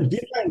 Yeah. If you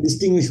try and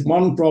distinguish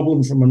one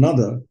problem from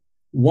another,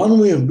 one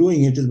way of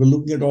doing it is by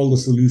looking at all the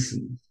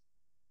solutions.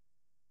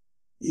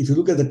 If you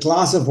look at the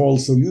class of all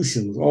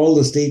solutions, all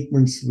the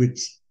statements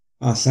which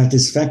are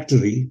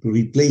satisfactory, to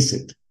replace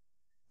it.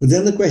 But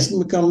then the question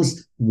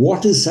becomes,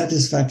 what is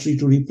satisfactory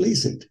to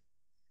replace it?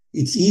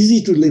 It's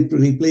easy to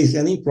replace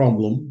any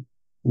problem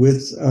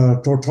with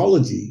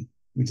tautology,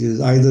 which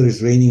is either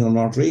it's raining or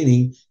not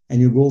raining,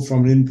 and you go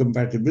from an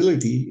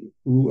incompatibility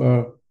to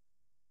a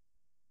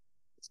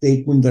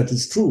statement that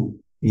is true.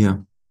 Yeah.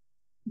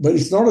 But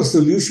it's not a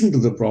solution to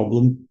the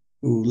problem,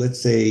 to,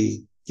 let's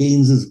say,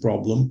 Keynes's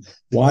problem.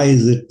 Why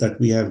is it that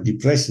we have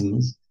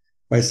depressions?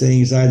 By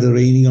saying it's either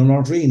raining or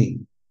not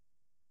raining.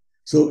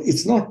 So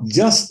it's not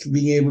just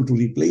being able to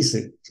replace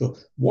it. So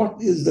what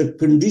is the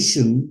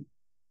condition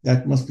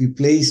that must be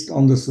placed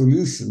on the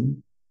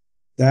solution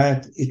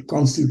that it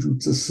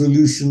constitutes a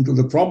solution to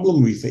the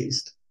problem we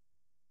faced?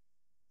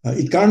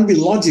 It can't be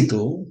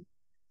logical.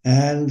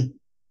 And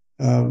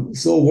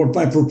so what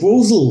my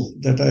proposal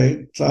that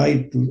I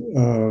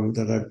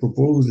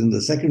proposed in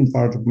the second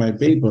part of my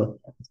paper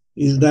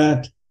is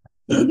that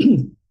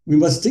we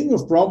must think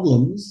of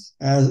problems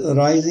as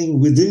arising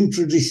within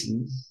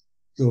traditions.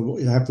 So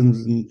it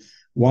happens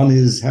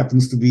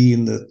happens to be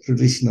in the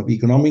tradition of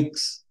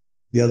economics,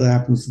 the other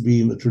happens to be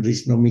in the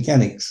tradition of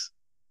mechanics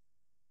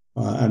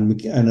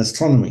and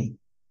astronomy.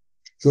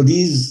 So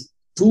these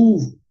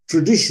two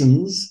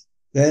traditions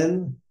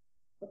then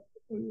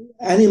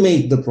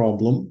animate the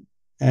problem,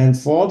 and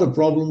for the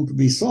problem to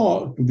be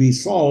solved,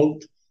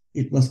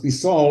 it must be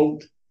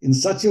solved in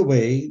such a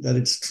way that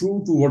it's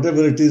true to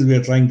whatever it is we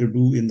are trying to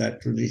do in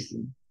that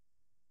tradition,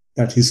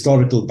 that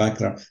historical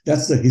background.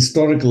 That's the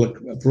historical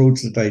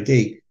approach that I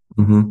take.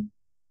 And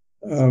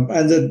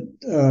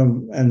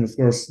of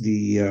course,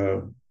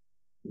 the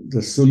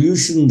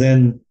solution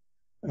then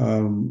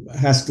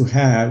has to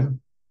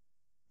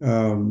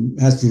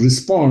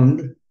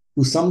respond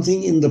to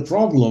something in the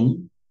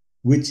problem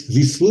which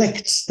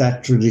reflects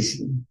that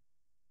tradition.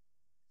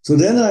 So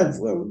then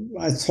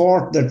I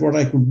thought that what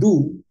I could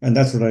do, and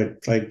that's what I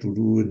tried to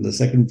do in the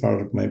second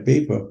part of my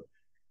paper,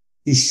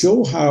 is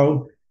show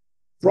how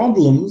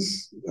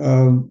problems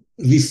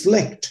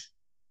reflect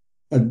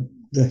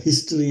the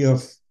history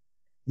of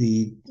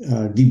the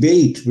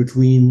debate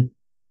between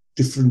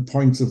different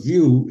points of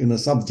view in a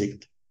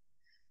subject.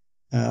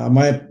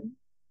 My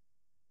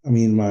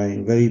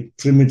very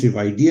primitive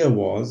idea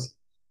was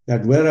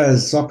that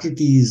whereas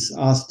Socrates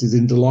asked his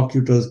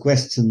interlocutors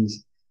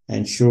questions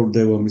and showed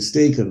they were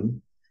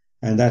mistaken,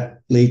 and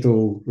that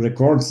Plato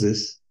records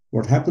this,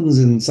 what happens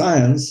in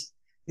science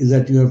is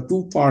that you have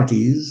two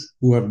parties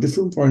who have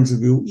different points of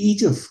view,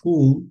 each of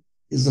whom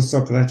is a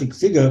Socratic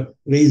figure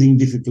raising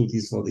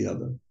difficulties for the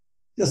other.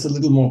 Just a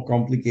little more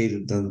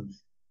complicated than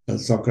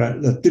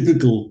the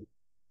typical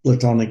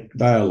Platonic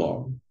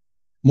dialogue.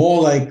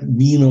 More like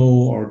Meno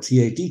or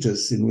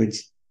Theaetetus, in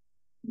which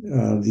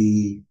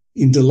the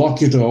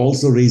interlocutor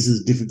also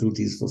raises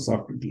difficulties for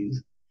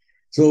Socrates.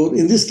 So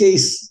in this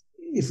case,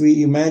 if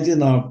we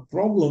imagine our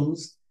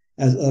problems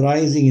as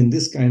arising in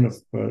this kind of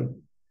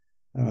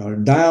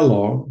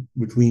dialogue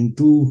between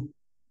two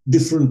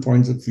different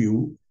points of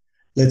view,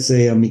 let's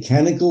say a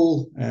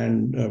mechanical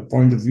and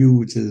point of view,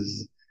 which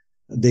is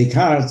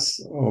Descartes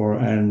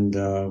and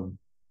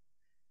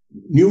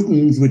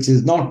Newton's, which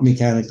is not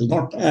mechanical,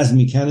 not as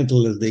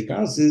mechanical as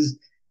Descartes is,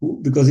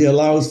 because he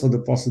allows for the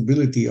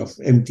possibility of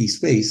empty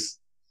space.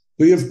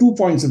 So you have 2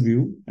 points of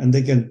view, and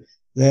they can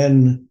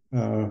then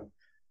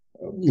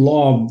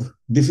lob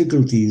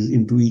difficulties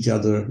into each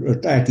other,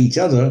 attack each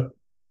other.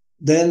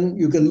 Then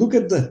you can look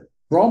at the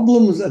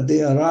problems that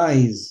they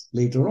arise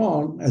later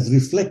on as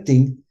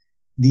reflecting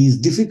these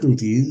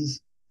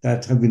difficulties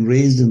that have been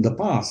raised in the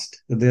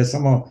past, that they're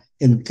somehow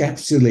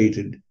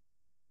encapsulated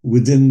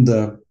within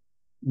the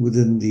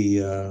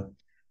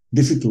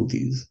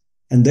difficulties.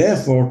 And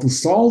therefore, to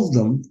solve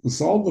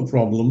the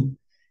problem,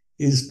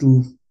 is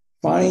to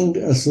find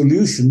a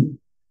solution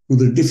to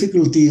the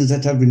difficulties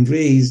that have been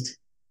raised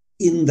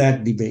in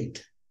that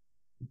debate.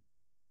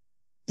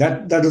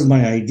 That was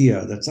my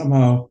idea, that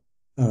somehow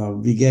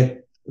we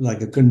get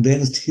like a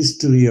condensed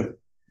history of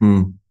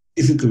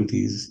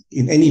difficulties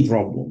in any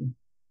problem.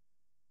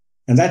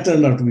 And that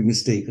turned out to be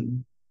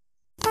mistaken.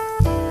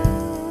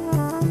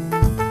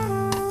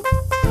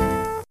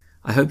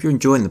 I hope you're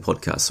enjoying the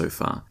podcast so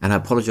far, and I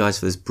apologize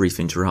for this brief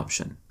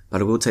interruption,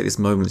 but I will take this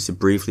moment to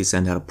briefly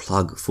send out a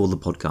plug for the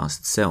podcast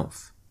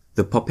itself.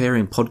 The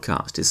Popperian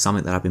Podcast is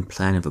something that I've been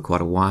planning for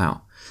quite a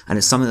while, and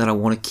it's something that I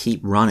want to keep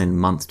running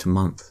month to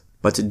month.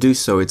 But to do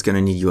so, it's going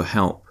to need your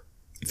help.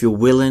 If you're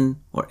willing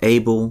or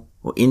able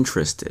or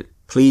interested,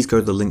 please go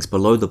to the links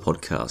below the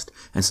podcast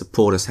and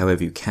support us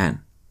however you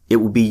can. It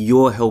will be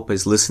your help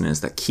as listeners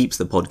that keeps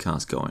the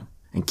podcast going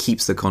and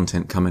keeps the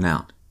content coming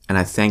out, and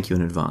I thank you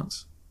in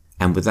advance.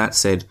 And with that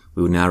said,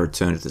 we will now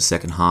return to the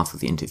second half of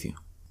the interview.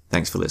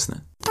 Thanks for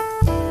listening.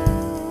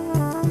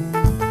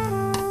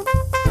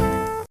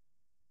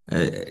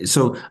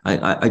 So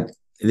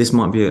this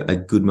might be a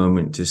good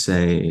moment to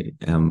say,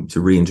 to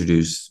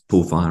reintroduce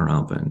Paul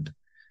Feyerabend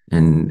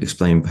and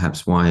explain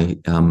perhaps why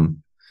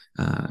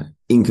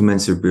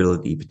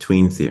incommensurability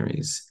between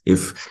theories,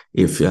 if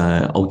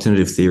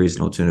alternative theories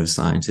and alternative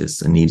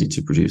scientists are needed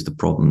to produce the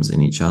problems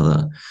in each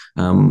other,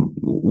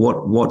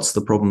 what's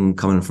the problem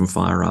coming from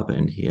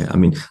Feyerabend here? I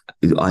mean,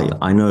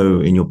 I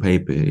know in your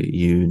paper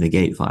you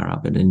negate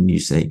Feyerabend and you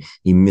say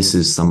he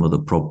misses some of the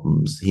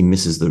problems. He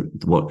misses the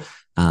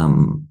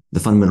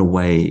fundamental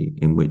way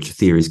in which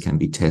theories can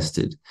be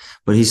tested,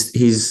 but he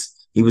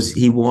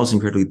was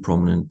incredibly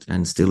prominent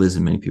and still is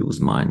in many people's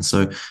minds.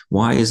 So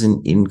why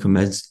isn't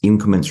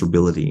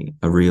incommensurability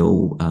a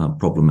real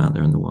problem out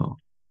there in the world?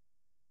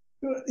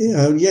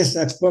 Yes,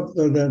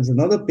 there's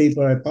another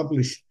paper I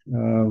published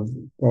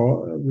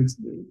called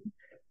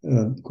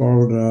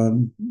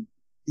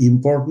The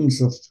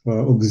Importance of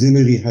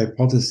Auxiliary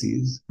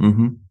Hypotheses.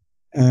 Mm-hmm.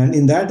 And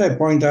in that, I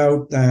point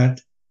out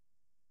that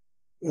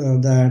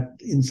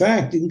in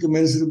fact,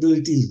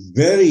 incommensurability is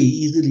very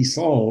easily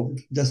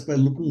solved just by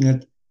looking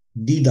at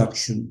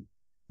deduction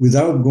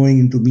without going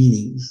into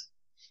meanings.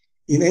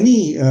 In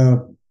any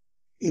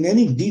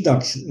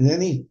deduction, in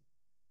any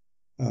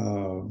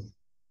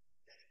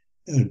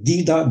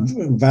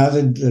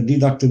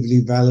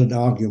deductively valid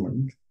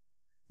argument,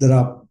 there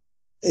are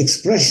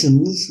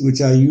expressions which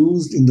are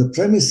used in the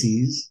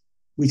premises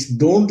which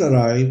don't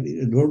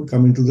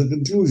come into the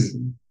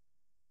conclusion.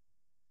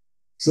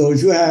 So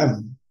if you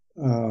have,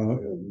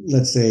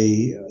 let's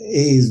say,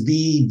 A is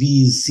B,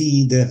 B is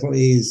C, therefore A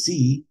is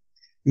C,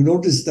 you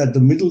notice that the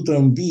middle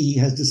term B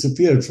has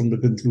disappeared from the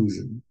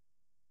conclusion.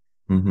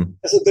 Mm-hmm.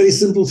 That's a very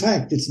simple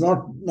fact. It's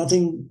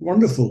nothing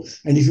wonderful.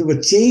 And if you have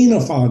a chain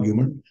of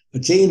argument, a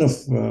chain of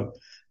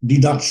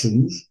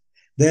deductions,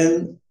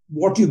 then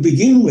what you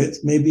begin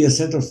with may be a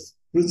set of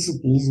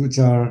principles which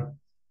are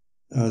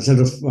a set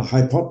of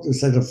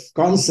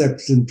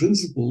concepts and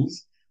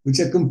principles which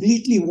are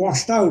completely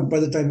washed out by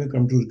the time you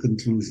come to the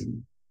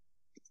conclusion.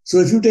 So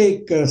if you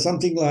take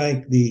something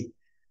like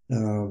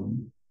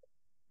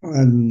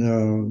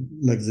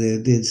like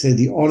they say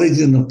the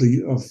origin of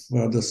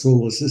the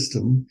solar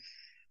system,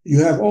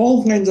 you have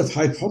all kinds of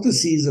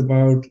hypotheses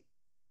about,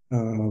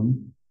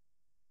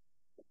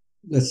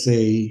 let's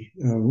say,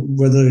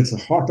 whether it's a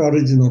hot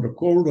origin or a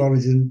cold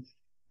origin.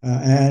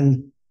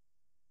 And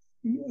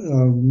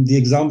the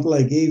example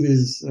I gave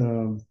is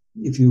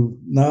if you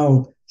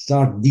now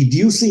start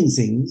deducing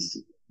things,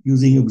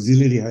 using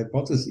auxiliary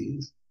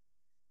hypotheses,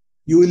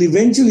 you will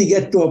eventually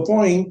get to a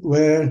point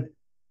where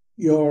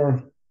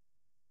your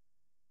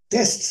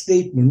test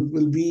statement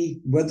will be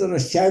whether a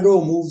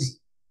shadow moves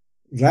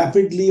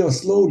rapidly or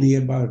slowly,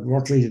 about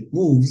what rate it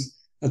moves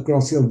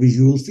across your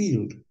visual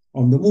field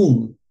on the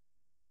moon.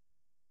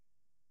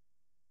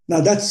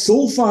 Now, that's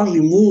so far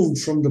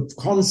removed from the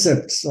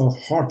concepts of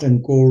hot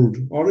and cold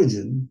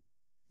origin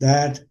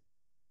that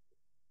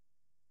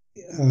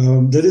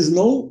there is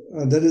no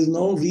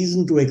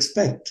reason to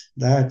expect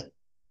that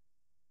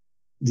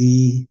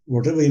the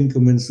whatever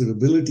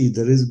incommensurability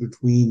there is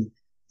between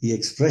the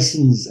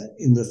expressions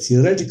in the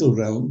theoretical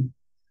realm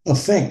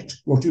affect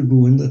what you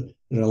do in the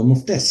realm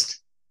of test.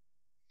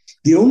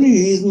 The only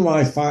reason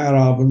why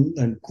Feyerabend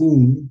and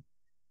Kuhn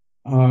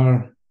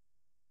are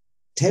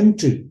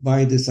tempted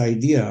by this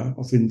idea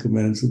of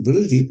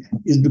incommensurability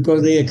is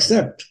because they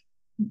accept,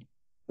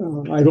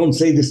 I don't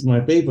say this in my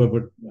paper,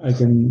 but I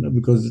can,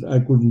 because I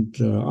couldn't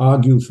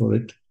argue for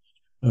it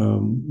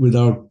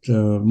without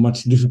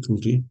much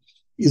difficulty,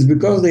 is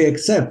because they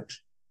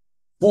accept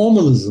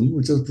formalism,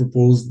 which was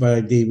proposed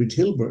by David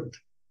Hilbert.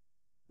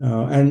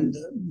 And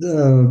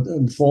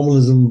the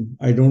formalism,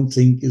 I don't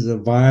think, is a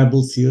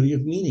viable theory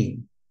of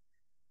meaning.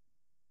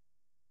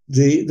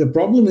 The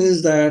problem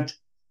is that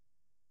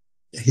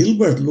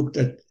Hilbert looked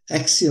at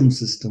axiom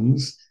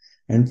systems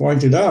and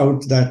pointed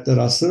out that there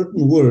are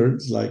certain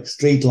words like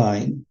straight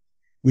line,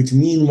 which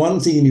mean one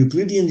thing in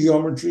Euclidean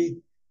geometry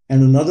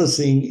and another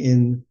thing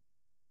in,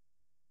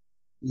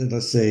 let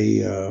us say,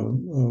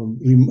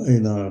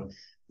 in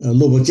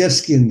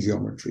Lobachevskian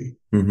geometry.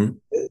 Mm-hmm.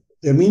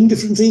 They mean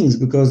different things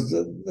because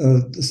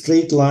the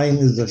straight line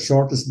is the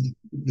shortest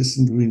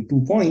distance between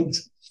 2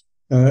 points,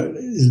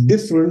 is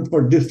different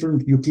for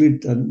different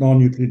Euclid and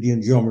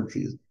non-Euclidean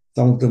geometries.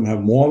 Some of them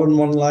have more than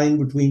one line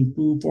between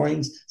 2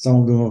 points. Some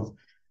of them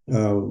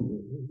have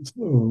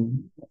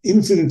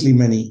infinitely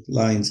many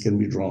lines can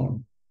be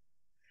drawn.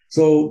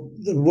 So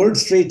the word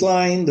straight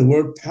line, the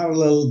word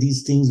parallel,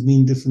 these things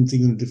mean different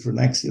things in different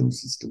axiom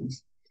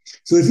systems.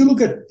 So if you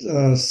look at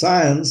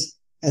science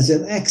as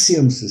an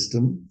axiom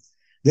system,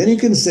 then you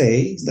can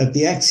say that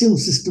the axiom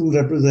system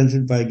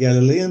represented by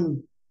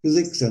Galilean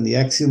physics and the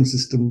axiom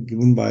system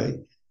given by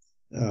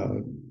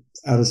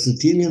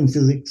Aristotelian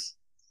physics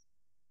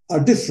are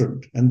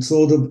different. And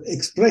so the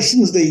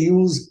expressions they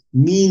use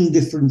mean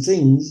different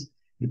things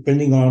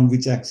depending on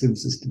which axiom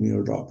system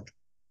you adopt.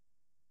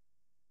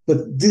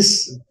 But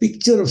this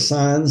picture of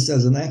science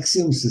as an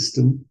axiom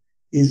system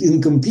is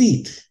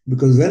incomplete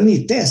because when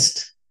we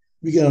test,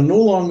 we are no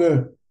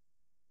longer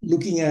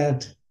looking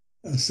at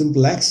a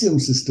simple axiom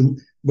system,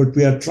 but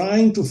we are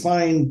trying to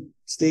find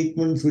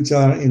statements which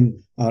are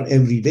in our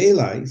everyday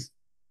life,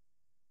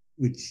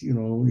 which, you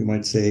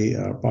might say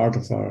are part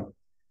of our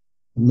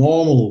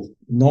normal,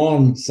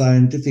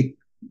 non-scientific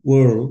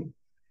world.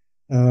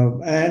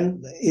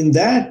 And in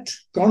that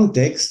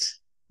context,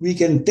 we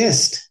can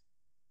test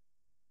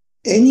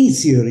any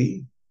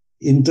theory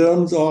in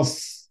terms of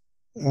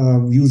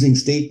using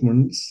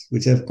statements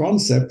which have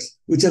concepts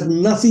which have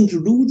nothing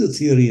to do with the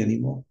theory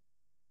anymore.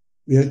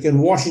 We can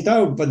wash it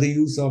out by the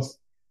use of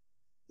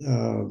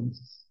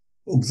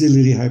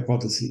auxiliary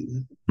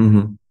hypotheses.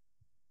 Mm-hmm.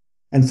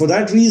 And for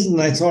that reason,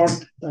 I thought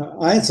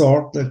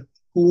that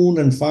Kuhn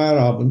and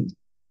Feyerabend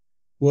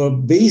were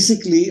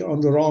basically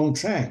on the wrong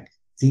track,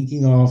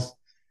 thinking of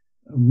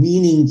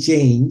meaning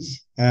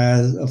change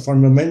as a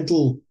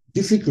fundamental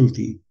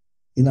difficulty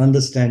in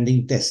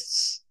understanding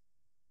tests.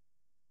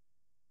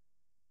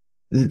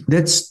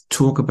 Let's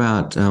talk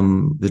about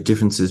the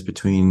differences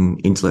between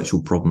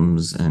intellectual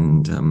problems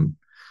and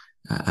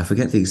I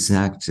forget the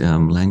exact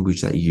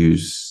language that you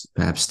use,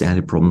 perhaps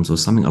standard problems or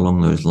something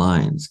along those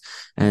lines.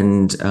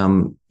 And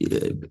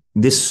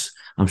this,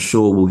 I'm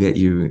sure, will get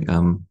you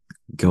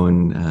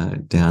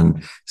going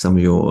down some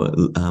of your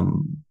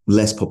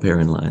less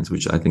Popperian lines,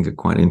 which I think are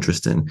quite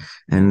interesting.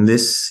 And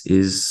this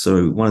is,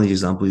 so one of the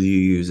examples you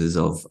use is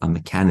of a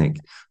mechanic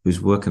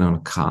who's working on a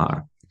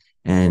car,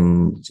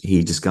 and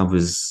he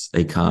discovers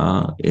a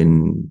car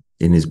in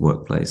his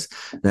workplace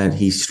that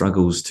he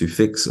struggles to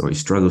fix or he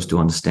struggles to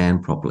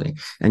understand properly.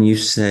 And you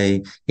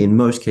say, in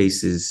most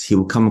cases, he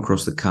will come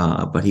across the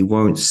car, but he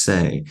won't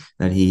say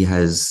that he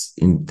has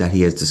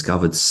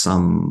discovered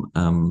some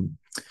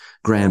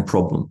grand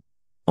problem.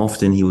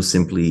 Often he will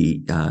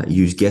simply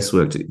use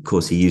guesswork. Of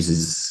course, he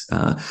uses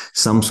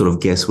some sort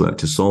of guesswork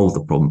to solve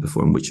the problem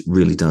before him, which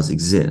really does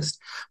exist.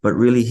 But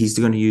really, he's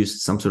going to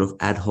use some sort of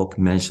ad hoc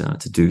measure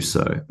to do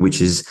so, which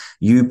is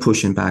you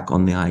pushing back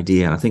on the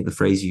idea. I think the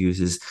phrase you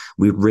use is,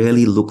 we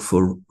rarely look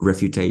for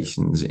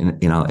refutations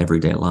in our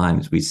everyday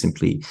lives. We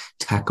simply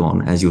tack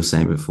on, as you were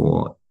saying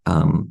before,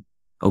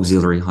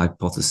 auxiliary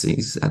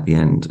hypotheses at the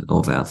end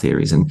of our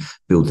theories and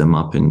build them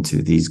up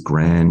into these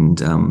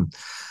grand,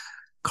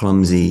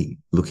 clumsy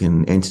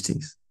looking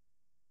entities.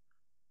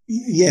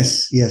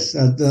 Yes.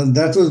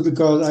 That was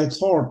because I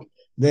thought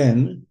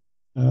then,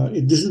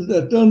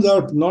 that turns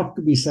out not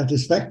to be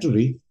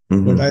satisfactory,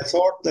 mm-hmm. But I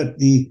thought that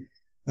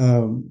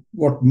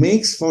what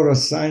makes for a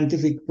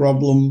scientific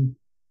problem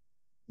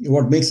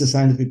what makes a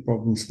scientific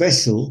problem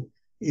special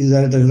is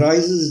that it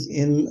arises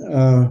in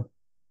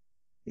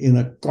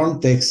a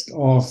context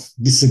of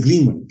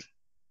disagreement.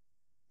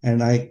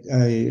 And I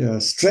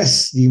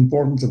stress the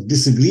importance of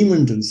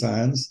disagreement in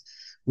science,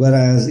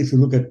 whereas if you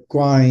look at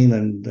Quine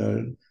and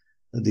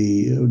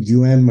the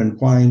UM and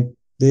Quine,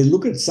 they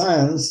look at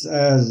science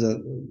as a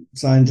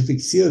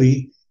scientific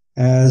theory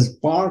as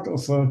part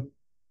of a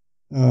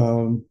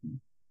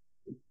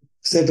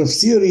set of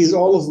theories,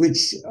 all of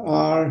which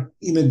are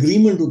in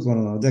agreement with one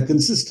another. They're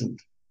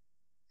consistent.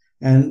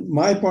 And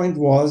my point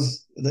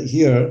was that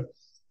here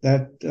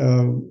that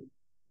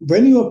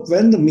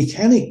when the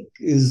mechanic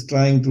is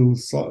trying to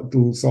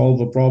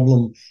solve a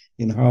problem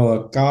in how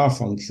a car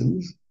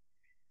functions,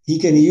 he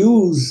can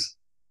use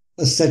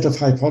a set of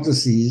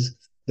hypotheses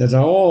that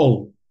are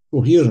all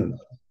coherent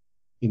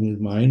in his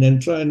mind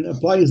and try and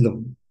applies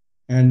them.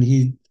 And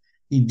he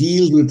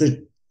deals with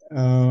it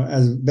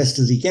as best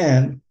as he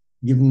can,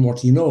 given what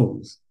he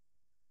knows.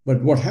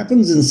 But what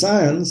happens in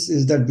science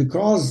is that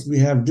because we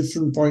have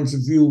different points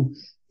of view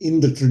in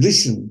the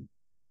tradition,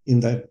 in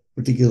that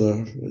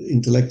particular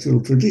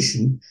intellectual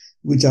tradition,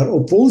 which are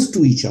opposed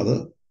to each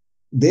other,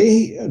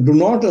 they do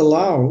not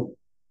allow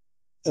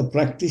a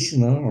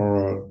practitioner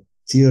or a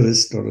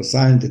theorist or a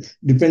scientist,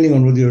 depending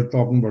on whether you're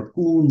talking about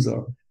Kuhn's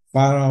or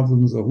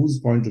Feyerabend's or whose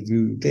point of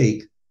view you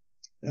take,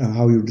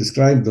 how you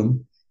describe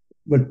them.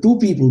 But two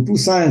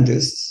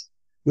scientists,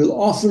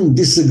 will often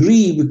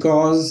disagree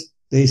because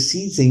they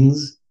see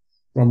things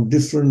from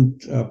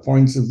different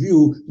points of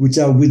view, which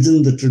are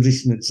within the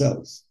tradition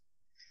itself.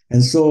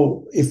 And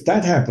so if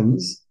that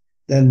happens,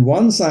 then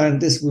one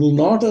scientist will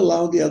not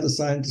allow the other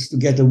scientist to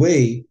get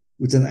away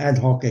with an ad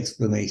hoc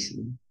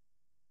explanation.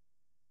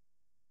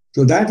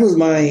 So that was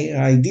my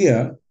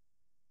idea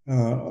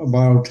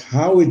about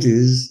how it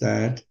is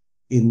that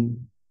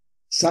in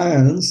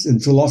science, in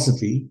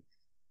philosophy,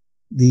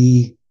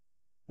 the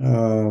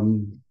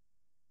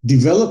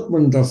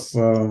development of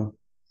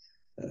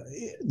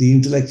the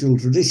intellectual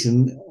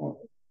tradition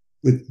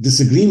with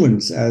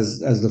disagreements as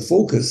the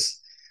focus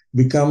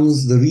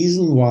becomes the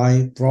reason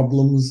why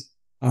problems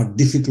are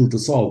difficult to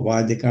solve,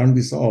 why they can't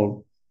be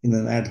solved in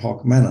an ad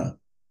hoc manner.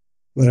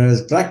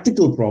 Whereas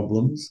practical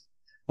problems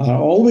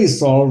are always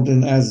solved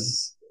in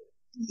as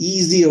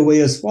easy a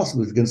way as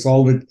possible. If you can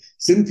solve it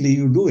simply,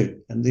 you do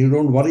it. And you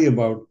don't worry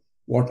about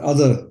what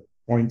other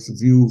points of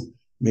view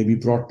may be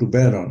brought to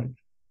bear on it.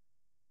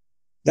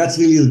 That's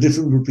really the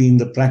difference between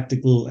the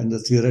practical and the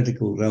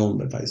theoretical realm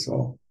that I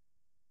saw.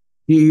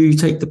 You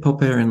take the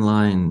Popperian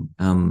line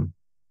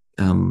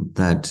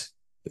that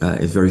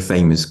is very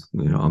famous.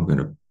 I'm going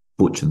to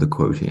butcher the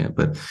quote here,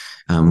 but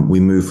we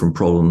move from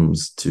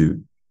problems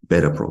to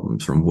better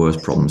problems, from worse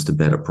problems to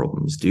better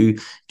problems. Do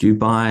you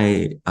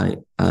buy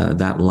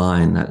that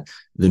line that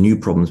the new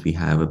problems we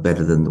have are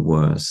better than the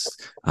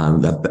worst,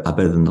 that are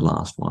better than the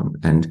last one,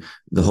 and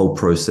the whole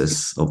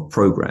process of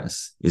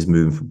progress is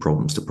moving from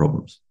problems to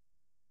problems?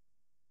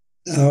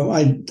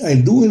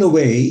 I do in a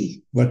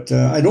way, but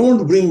I don't want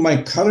to bring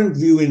my current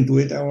view into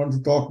it. I want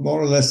to talk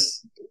more or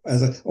less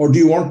or do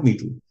you want me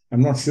to?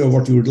 I'm not sure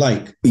what you would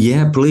like.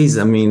 Yeah, please.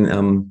 I mean,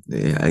 I'm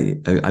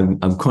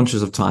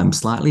conscious of time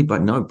slightly,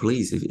 but no,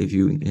 please, if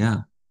you,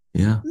 yeah.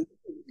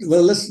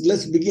 Well,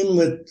 let's begin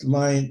with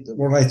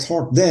what I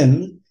thought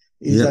then.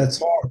 I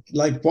thought,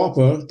 like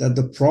Popper, that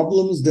the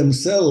problems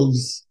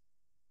themselves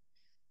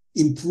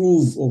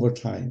improve over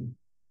time.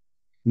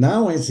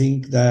 Now I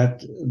think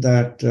that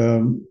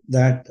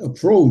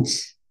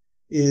approach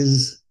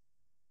is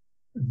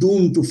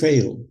doomed to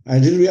fail. I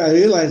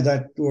realized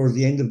that towards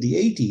the end of the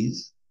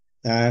 80s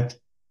that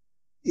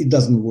it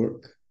doesn't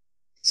work.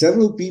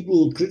 Several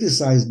people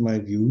criticized my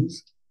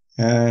views,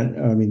 and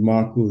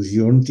Marcus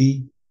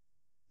Gionti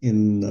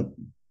in the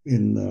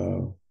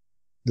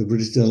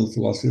British Journal of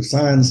Philosophy of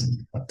Science,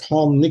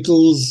 Tom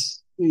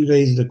Nichols, he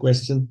raised a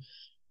question,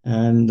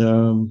 and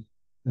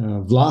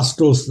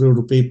Vlastos wrote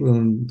a paper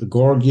on the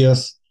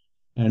Gorgias,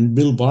 and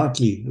Bill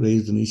Bartley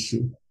raised an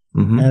issue.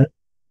 Mm-hmm. And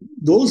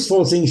those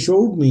four things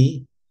showed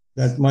me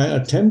that my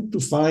attempt to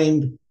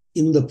find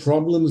in the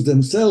problems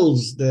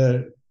themselves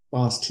their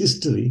past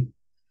history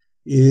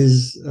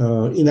is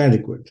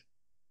inadequate.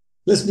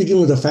 Let's begin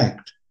with a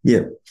fact.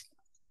 Yeah.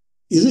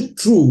 Is it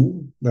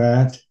true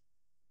that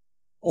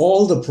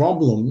all the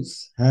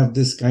problems have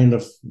this kind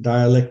of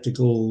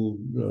dialectical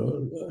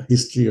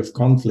history of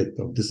conflict,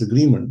 of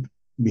disagreement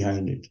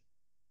behind it?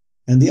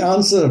 And the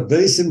answer,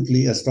 very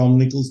simply, as Tom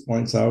Nichols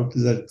points out,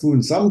 is that true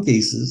in some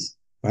cases,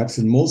 perhaps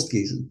in most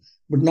cases,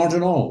 but not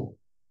in all.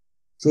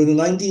 So in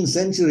the 19th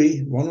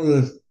century, one of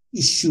the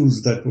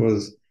issues that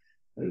was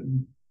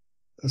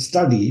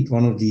studied,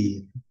 one of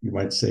the, you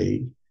might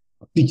say,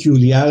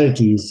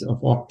 peculiarities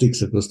of optics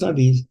that were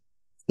studied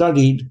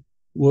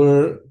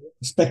were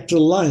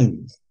spectral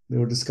lines. They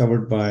were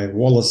discovered by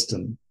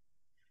Wollaston.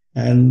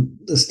 And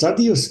the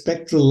study of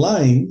spectral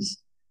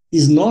lines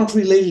is not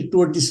related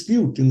to a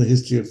dispute in the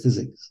history of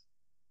physics.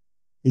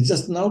 It's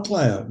just an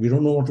outlier. We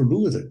don't know what to do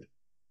with it.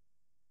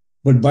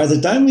 But by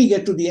the time we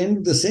get to the end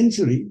of the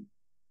century,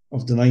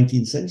 of the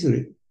 19th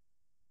century,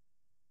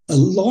 a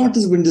lot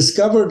has been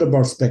discovered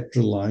about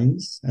spectral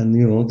lines, and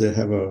they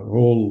have a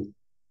whole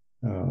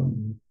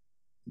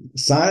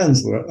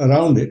science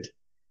around it,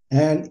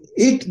 and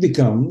it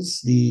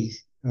becomes the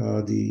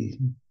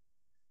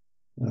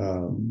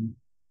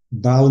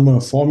Balmer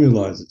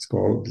formula, as it's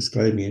called,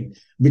 describing it,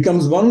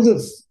 becomes one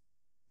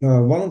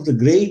of the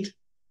great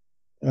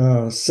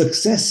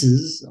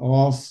successes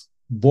of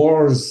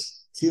Bohr's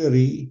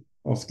theory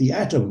of the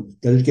atom,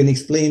 that it can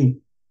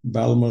explain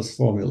Balmer's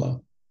formula.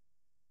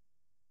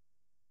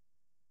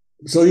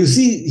 So you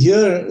see,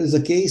 here is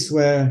a case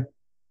where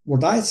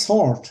what I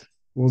thought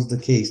was the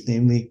case,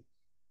 namely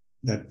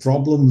that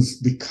problems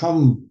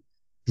become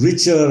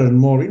richer and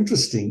more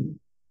interesting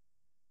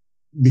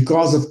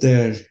because of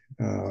their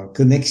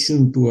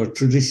connection to a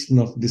tradition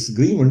of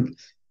disagreement,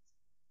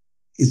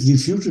 is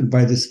refuted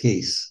by this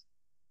case.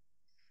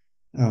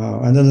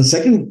 And then the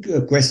second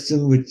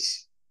question,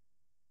 which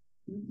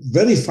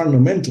very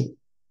fundamental,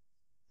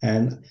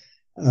 and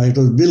it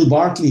was Bill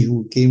Bartley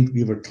who came to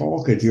give a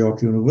talk at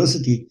York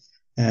University,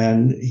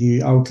 and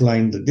he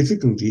outlined the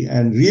difficulty,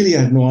 and really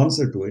had no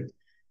answer to it.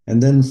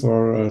 And then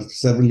for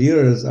several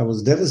years, I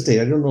was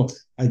devastated.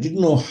 I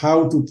didn't know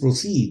how to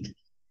proceed.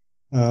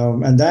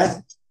 And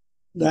that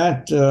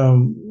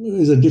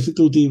is a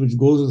difficulty which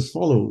goes as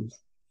follows.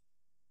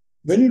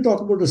 When you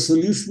talk about a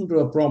solution to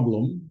a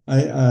problem,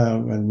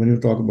 and when you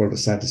talk about a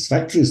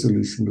satisfactory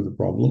solution to the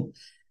problem,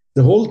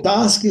 the whole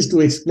task is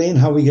to explain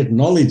how we get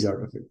knowledge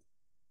out of it.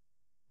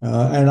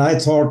 And I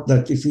thought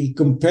that if we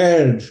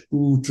compared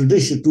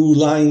two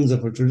lines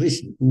of a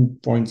tradition, 2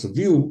 points of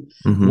view,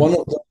 one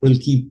of them will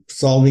keep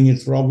solving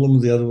its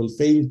problems, the other will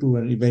fail to,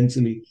 and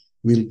eventually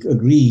we'll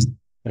agree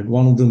that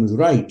one of them is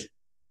right.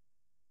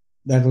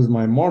 That was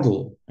my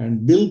model.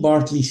 And Bill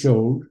Bartley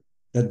showed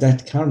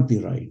that can't be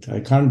right.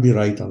 I can't be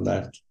right on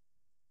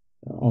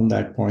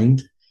that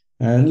point.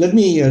 And let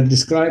me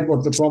describe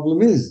what the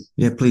problem is.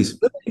 Yeah, please.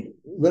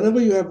 Whenever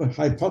you have a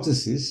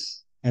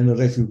hypothesis and a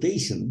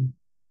refutation,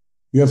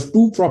 you have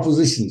two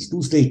propositions,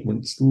 two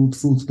statements, two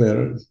truth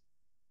bearers,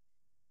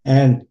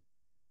 and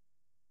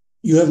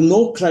you have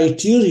no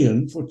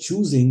criterion for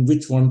choosing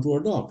which one to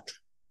adopt.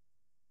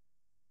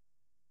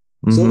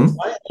 So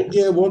my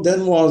idea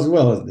then was,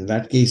 well, in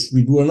that case,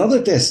 we do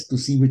another test to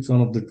see which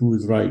one of the two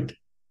is right.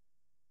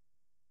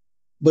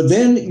 But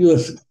then you are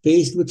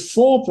faced with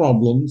 4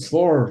 problems,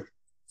 4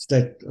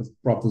 set of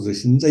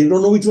propositions, and you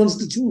don't know which ones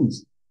to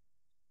choose.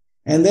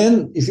 And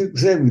then if you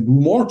say we do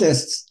more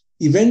tests,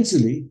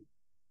 eventually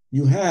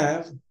you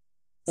have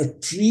a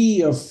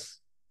tree of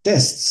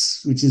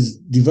tests which is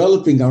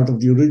developing out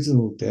of the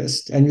original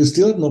test, and you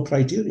still have no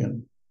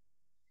criterion.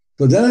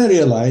 So then I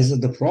realized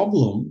that the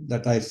problem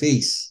that I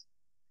face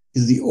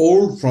is the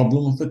old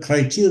problem of the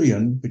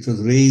criterion, which was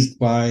raised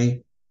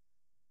by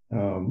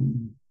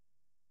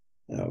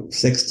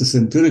Sextus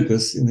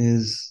Empiricus in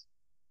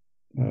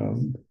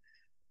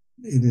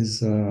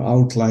his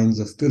outlines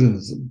of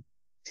Pyrrhonism.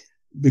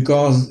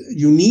 Because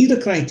you need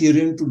a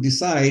criterion to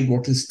decide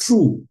what is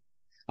true.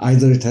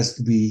 Either it has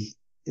to be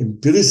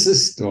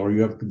empiricist, or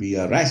you have to be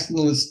a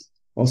rationalist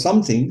or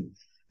something,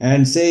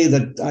 and say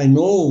that I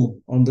know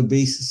on the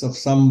basis of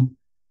some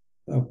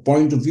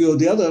point of view or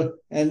the other,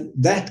 and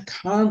that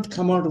can't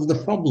come out of the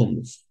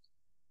problems.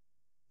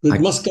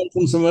 It must come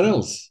from somewhere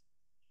else.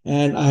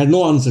 And I had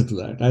no answer to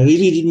that. I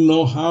really didn't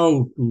know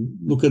how to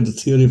look at the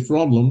theory of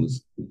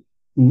problems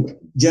to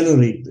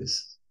generate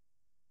this.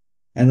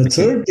 And a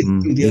third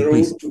difficulty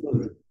arose.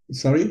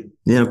 Sorry?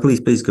 Yeah,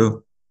 please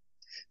go.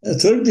 A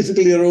third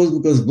difficulty arose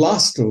because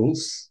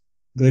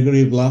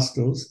Gregory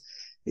Blastos,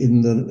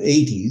 in the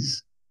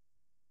 80s,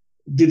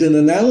 did an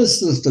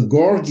analysis of the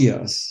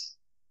Gorgias,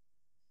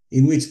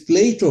 in which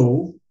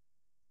Plato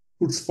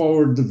puts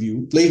forward the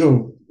view,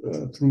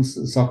 through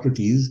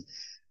Socrates,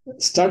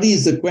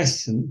 studies the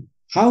question,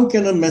 how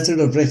can a method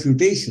of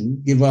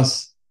refutation give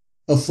us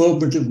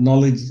affirmative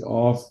knowledge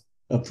of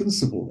a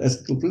principle,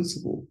 ethical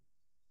principle?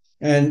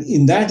 And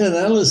in that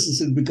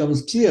analysis, it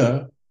becomes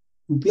clear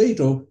to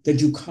Plato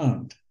that you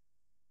can't.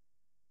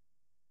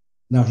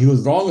 Now, he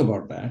was wrong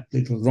about that.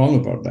 Plato was wrong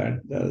about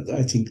that,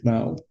 I think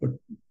now. But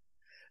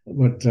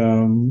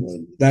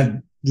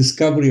that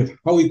discovery of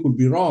how he could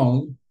be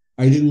wrong,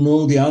 I didn't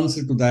know the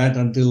answer to that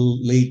until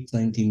late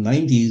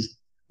 1990s,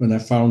 when I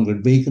found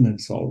that Bacon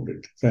had solved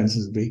it,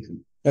 Francis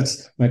Bacon.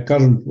 That's my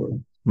current work.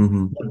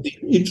 But the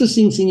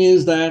interesting thing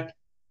is that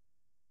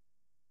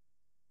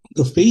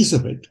the face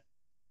of it,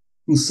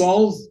 to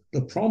solve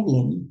the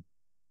problem,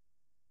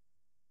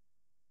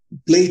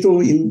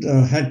 Plato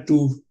had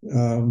to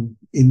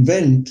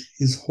invent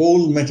his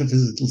whole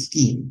metaphysical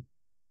scheme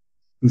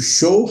to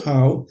show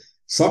how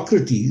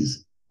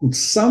Socrates could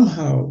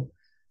somehow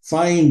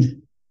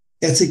find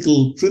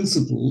ethical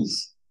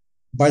principles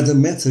by the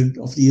method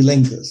of the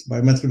elenchus,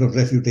 by method of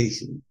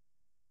refutation.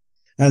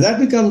 And that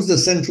becomes the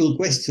central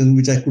question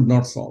which I could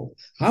not solve.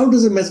 How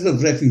does a method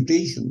of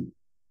refutation,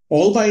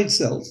 all by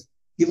itself,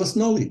 give us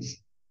knowledge?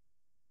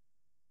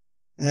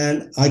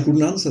 And I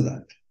couldn't answer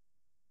that.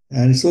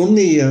 And it's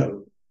only,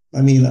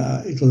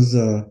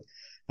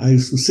 I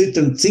used to sit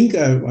and think.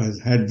 I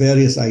had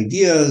various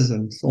ideas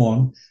and so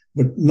on,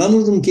 but none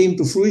of them came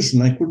to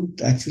fruition. I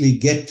couldn't actually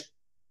get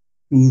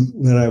to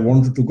where I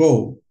wanted to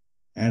go.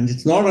 And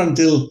it's not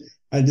until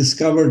I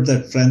discovered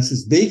that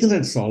Francis Bacon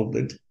had solved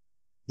it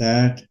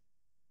that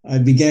I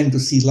began to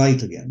see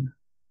light again.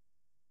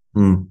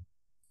 Mm.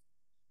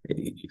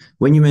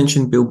 When you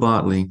mentioned Bill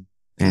Bartley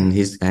and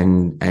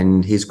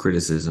his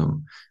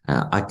criticism,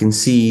 I can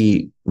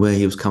see where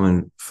he was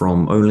coming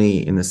from.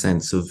 Only in the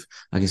sense of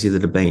I can see the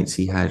debates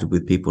he had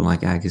with people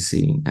like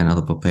Agassiz and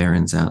other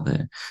Popperians out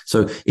there.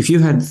 So if you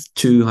had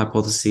 2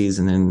 hypotheses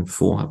and then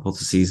 4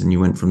 hypotheses, and you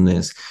went from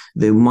this,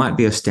 there might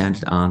be a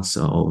standard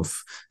answer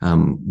of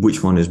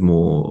which one is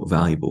more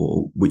valuable,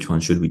 or which one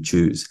should we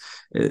choose.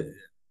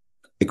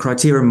 The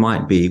criteria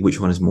might be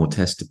which one is more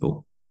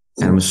testable.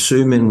 And I'm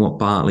assuming what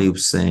Bartley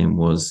was saying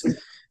was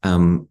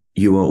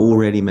you are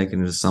already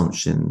making an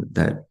assumption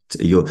that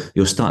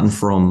you're starting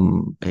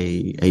from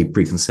a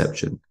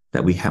preconception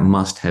that we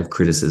must have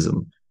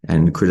criticism,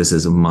 and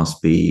criticism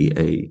must be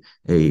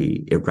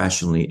a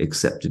rationally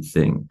accepted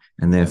thing,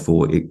 and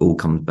therefore it all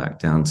comes back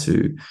down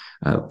to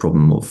a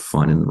problem of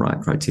finding the right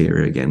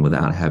criteria again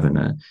without having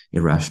an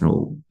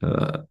irrational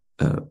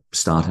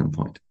starting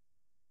point.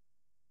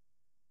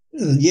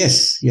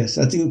 Yes.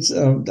 I think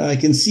I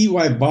can see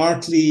why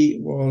Bartley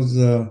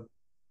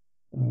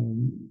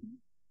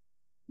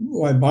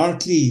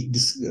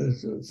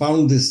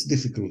found this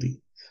difficulty.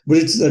 But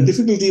it's a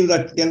difficulty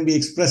that can be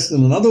expressed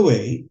in another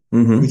way,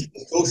 which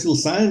social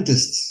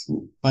scientists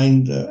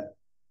find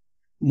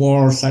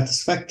more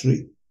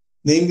satisfactory.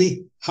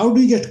 Namely, how do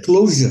you get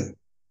closure?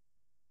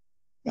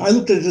 I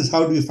looked at it as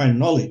how do you find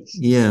knowledge?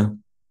 Yeah.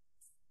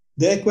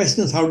 Their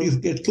question is how do you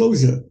get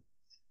closure?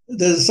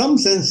 There's some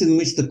sense in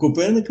which the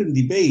Copernican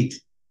debate,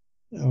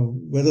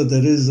 whether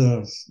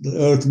the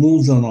Earth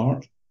moves or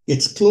not,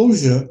 gets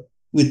closure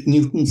with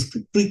Newton's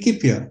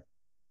Principia.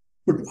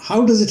 But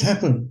how does it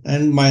happen?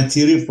 And my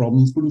theory of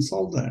problems couldn't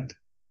solve that.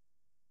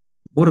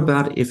 What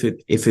about if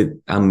it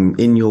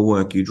in your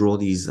work you draw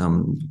these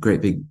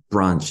great big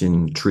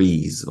branching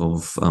trees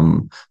of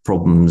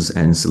problems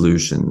and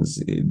solutions,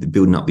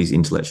 building up these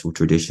intellectual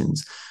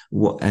traditions?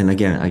 And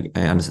again,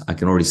 I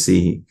can already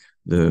see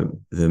the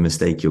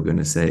mistake you're going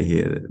to say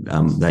here,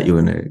 that you're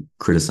going to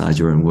criticize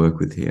your own work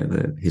with here,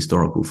 the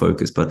historical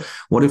focus. But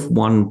what if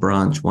one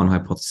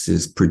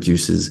hypothesis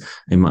produces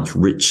a much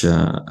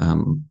richer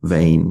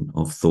vein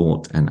of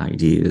thought and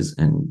ideas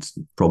and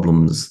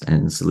problems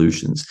and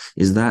solutions?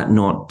 Does that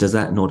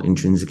not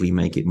intrinsically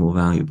make it more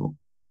valuable?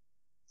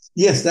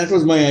 Yes, that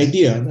was my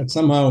idea, that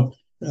somehow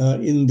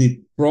in the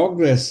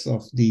progress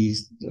of in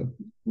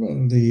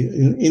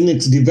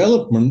its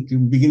development, you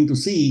begin to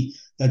see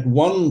that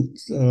one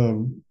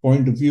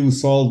point of view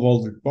solves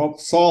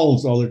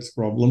all its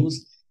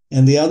problems,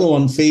 and the other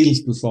one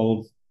fails to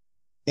solve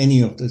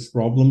any of these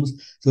problems.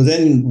 So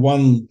then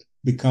one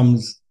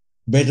becomes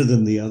better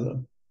than the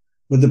other.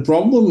 But the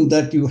problem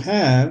that you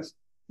have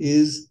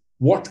is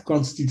what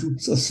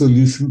constitutes a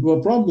solution to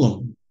a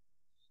problem.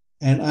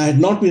 And I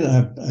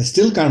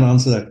still can't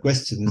answer that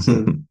question.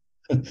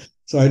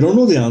 So I don't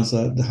know the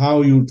answer,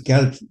 how you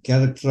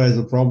characterize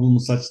a problem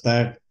such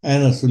that,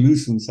 and a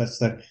solution such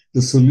that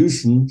the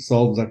solution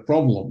solves that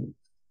problem.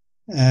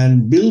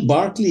 And Bill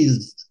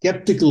Bartley's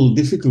skeptical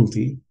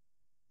difficulty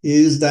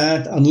is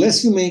that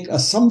unless you make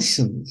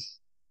assumptions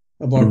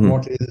about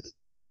what is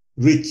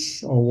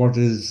rich or what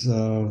is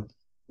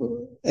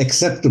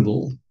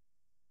acceptable,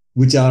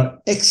 which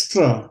are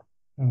extra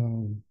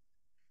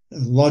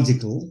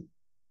logical,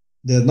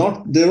 they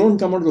don't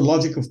come out of the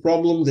logic of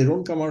problems, they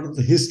don't come out of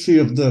the history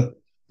of the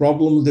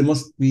problems, they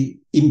must be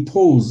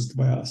imposed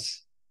by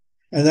us.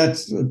 And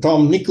that's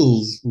Tom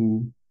Nichols,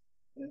 who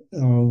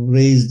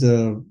raised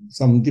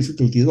some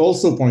difficulties,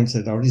 also points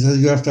that out. He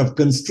says you have to have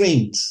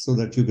constraints so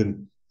that you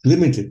can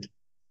limit it.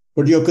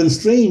 But your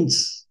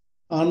constraints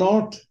are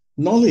not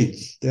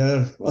knowledge,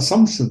 they're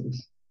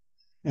assumptions.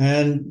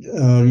 And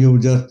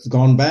you've just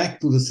gone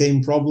back to the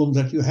same problem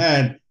that you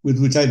had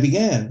with which I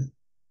began.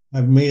 I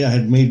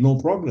had made no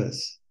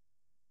progress.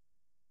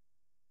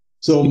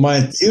 So my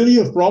theory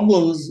of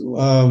problems,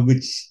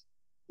 which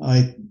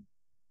I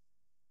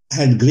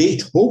had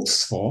great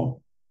hopes for,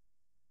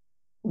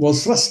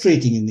 was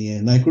frustrating in the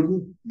end. I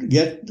couldn't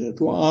get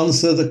to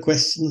answer the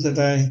questions that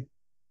I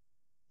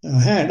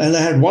had. And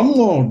I had one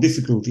more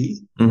difficulty,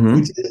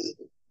 which is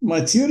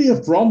my theory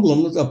of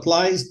problems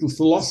applies to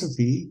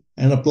philosophy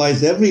and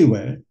applies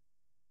everywhere.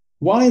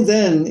 Why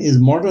then is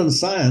modern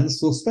science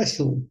so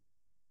special?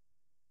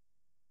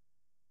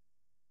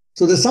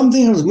 So there's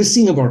something I was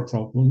missing about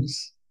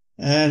problems,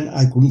 and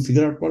I couldn't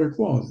figure out what it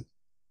was.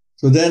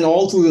 So then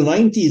all through the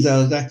 90s, I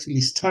was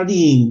actually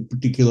studying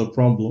particular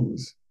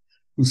problems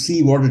to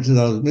see what it is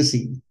I was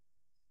missing.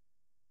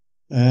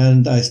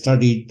 And I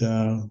studied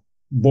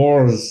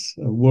Bohr's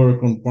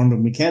work on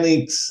quantum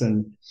mechanics,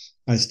 and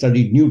I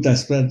studied Newton. I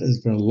spent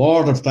a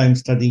lot of time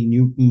studying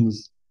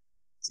Newton's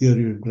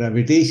theory of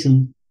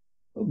gravitation.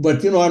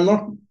 But,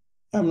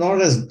 I'm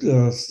not as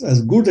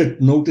good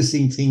at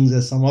noticing things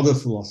as some other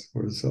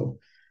philosophers. So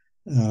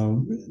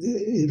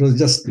It was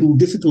just too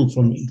difficult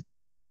for me.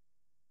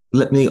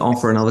 Let me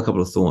offer another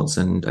couple of thoughts.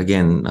 And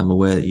again, I'm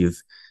aware that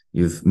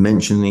you've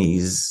mentioned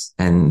these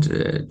and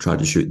tried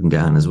to shoot them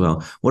down as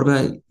well. What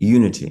about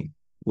unity?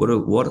 What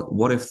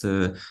if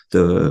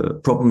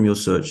the problem you're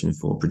searching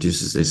for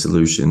produces a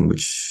solution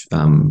which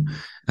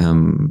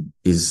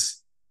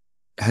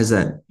has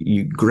that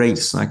great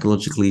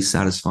psychologically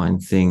satisfying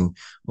thing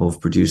of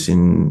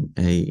producing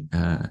a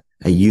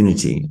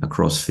unity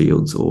across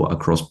fields or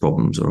across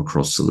problems or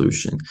across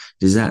solution?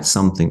 Is that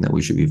something that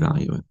we should be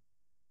valuing?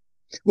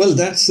 Well,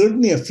 that's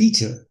certainly a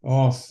feature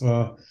of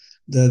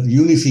the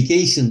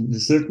unification.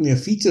 Is certainly a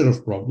feature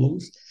of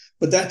problems,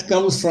 but that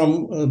comes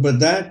from, but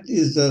that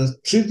is a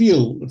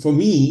trivial, for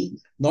me,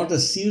 not a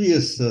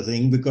serious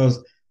thing,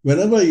 because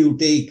whenever you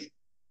take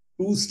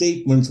two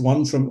statements,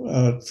 one from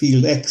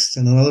field X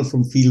and another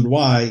from field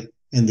Y,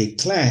 and they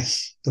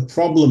clash, the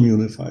problem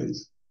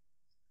unifies.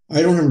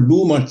 I don't have to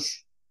do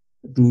much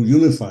to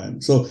unify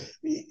them. So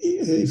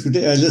if you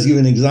I'll just give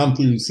an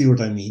example, you'll see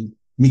what I mean.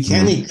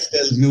 Mechanics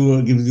tells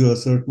you, gives you a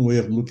certain way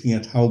of looking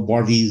at how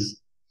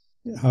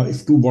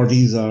if two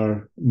bodies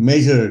are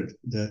measured,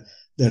 they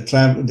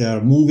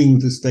are moving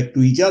with respect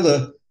to each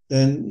other,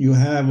 then you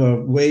have a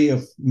way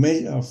of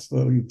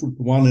you put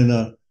one in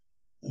a,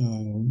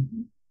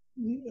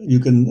 you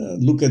can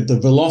look at the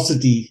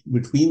velocity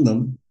between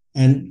them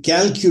and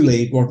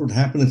calculate what would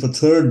happen if a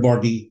third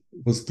body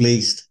was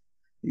placed.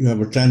 You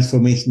have a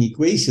transformation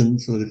equation,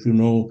 so that if you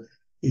know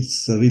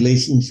its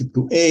relationship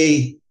to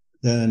A,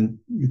 then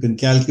you can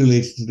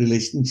calculate its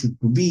relationship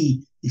to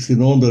B if you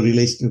know the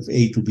relation of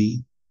A to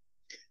B.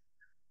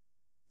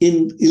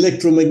 In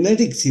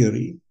electromagnetic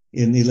theory,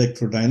 in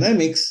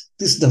electrodynamics,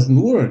 this doesn't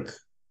work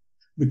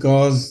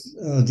because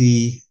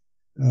the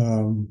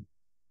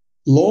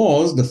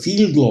laws, the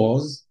field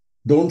laws,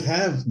 don't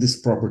have this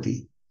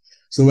property.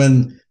 So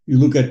when you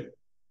look at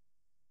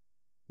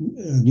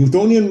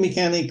Newtonian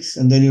mechanics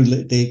and then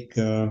you take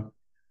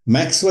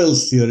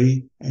Maxwell's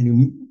theory and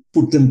you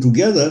put them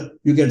together,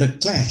 you get a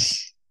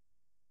clash.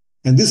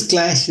 And this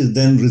clash is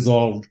then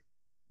resolved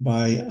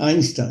by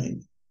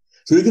Einstein.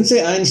 So you can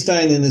say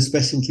Einstein in his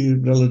special theory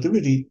of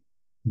relativity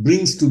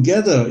brings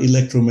together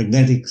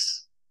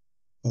electromagnetics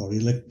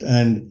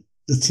and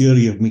the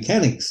theory of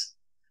mechanics.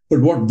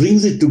 But what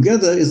brings it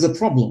together is the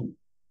problem.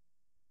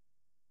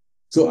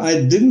 So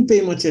I didn't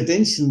pay much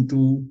attention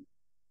to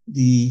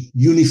the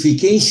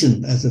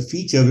unification as a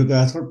feature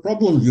because I thought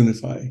problems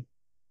unify.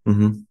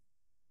 Mm-hmm.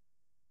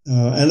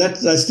 And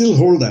I still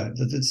hold that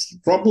it's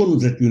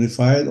problems that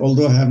unify,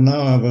 although I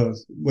now have a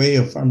way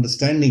of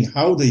understanding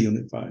how they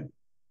unify,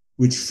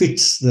 which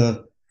fits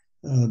the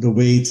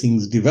way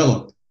things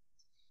develop.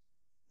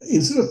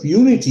 Instead of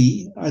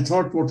unity, I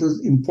thought what was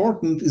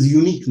important is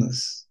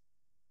uniqueness.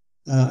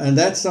 And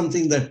that's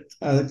something that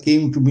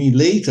came to me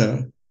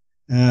later.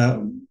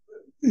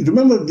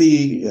 Remember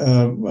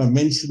I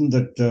mentioned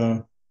that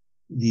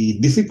the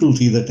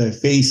difficulty that I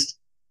faced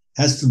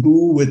has to do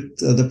with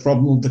the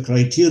problem of the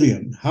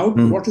criterion.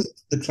 What is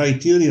the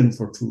criterion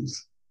for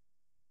truth?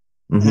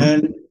 Mm-hmm.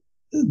 And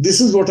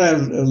this is what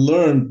I've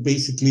learned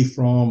basically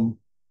from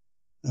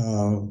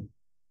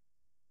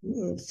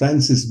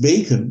Francis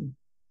Bacon,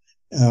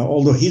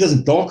 although he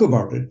doesn't talk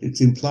about it,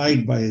 it's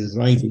implied by his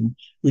writing,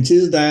 which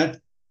is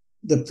that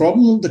the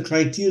problem of the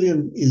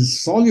criterion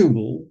is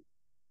soluble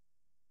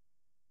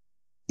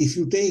if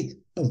you take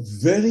a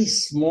very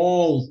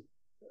small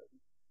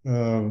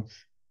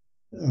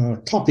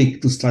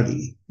topic to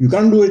study. You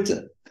can't do it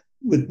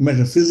with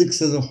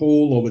metaphysics as a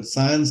whole or with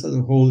science as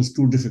a whole. It's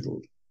too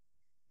difficult.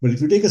 But if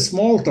you take a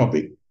small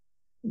topic,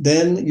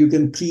 then you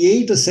can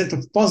create a set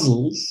of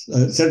puzzles,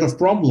 a set of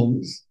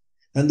problems.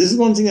 And this is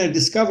one thing I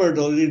discovered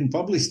already in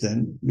published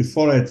then,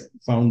 before I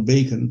found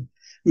Bacon,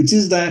 which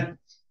is that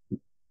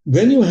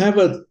when you have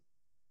a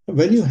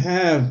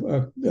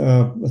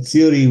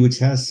theory which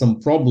has some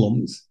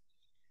problems,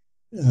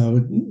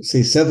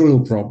 say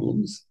several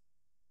problems,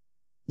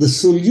 the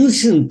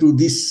solution to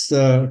this,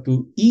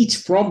 to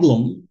each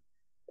problem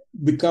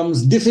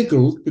becomes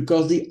difficult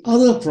because the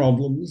other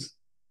problems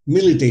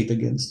militate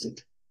against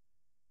it.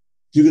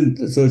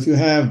 So if you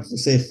have,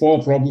 say,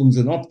 4 problems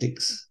in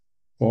optics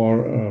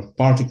for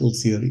particle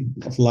theory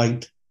of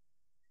light,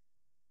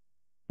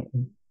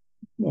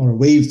 or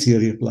wave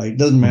theory of light,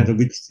 doesn't matter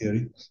which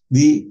theory,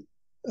 if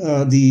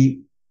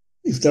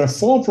there are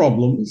 4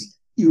 problems,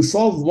 you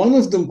solve one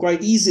of them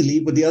quite easily,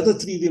 but the other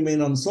 3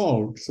 remain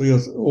unsolved. So your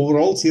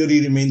overall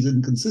theory remains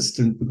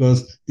inconsistent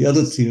because the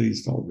other theory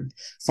is solved.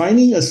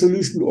 Finding a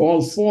solution to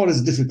all 4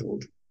 is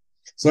difficult.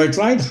 So I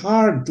tried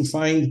hard to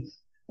find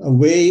a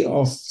way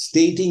of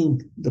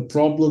stating the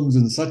problems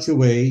in such a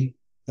way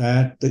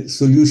that the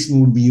solution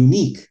would be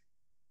unique.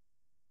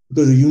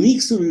 Because a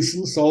unique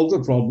solution solves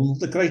the problem of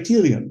the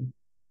criterion.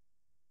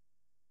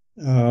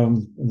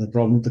 And the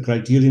problem of the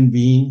criterion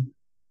being,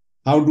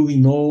 how do we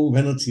know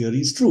when a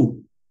theory is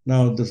true?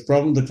 Now, this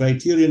problem, the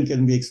criterion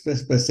can be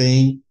expressed by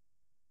saying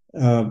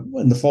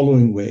in the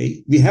following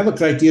way: we have a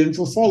criterion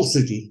for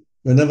falsity.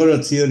 Whenever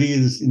a theory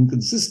is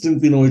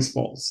inconsistent, we know it's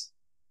false.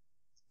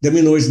 Then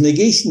we know its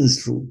negation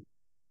is true.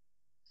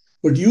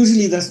 But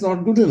usually that's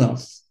not good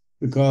enough,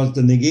 because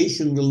the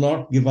negation will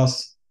not give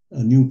us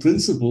a new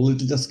principle. It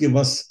will just give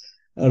us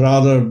a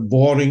rather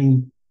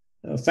boring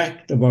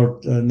fact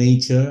about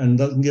nature and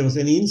doesn't give us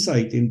any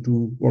insight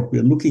into what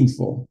we're looking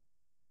for.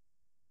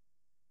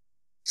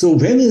 So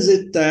when is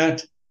it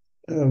that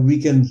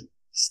we can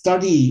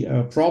study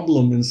a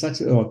problem in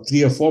such, or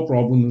 3 or 4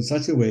 problems in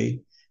such a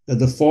way that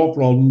the 4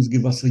 problems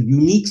give us a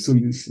unique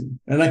solution?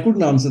 And I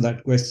couldn't answer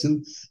that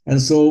question.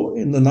 And so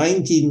in the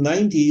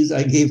 1990s,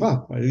 I gave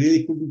up.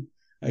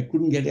 I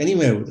couldn't get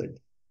anywhere with it.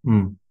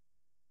 Mm.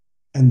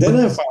 And then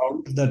I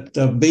found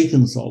that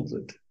Bacon solves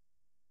it.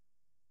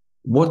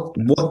 What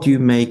do you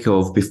make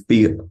of,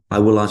 I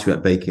will ask you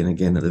about Bacon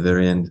again at the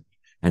very end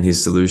and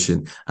his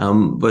solution.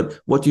 But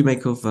what do you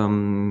make of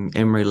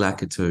Imre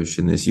Lakatos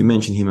in this? You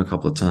mentioned him a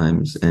couple of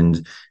times,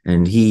 and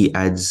he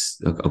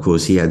adds, of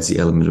course, the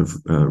element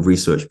of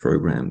research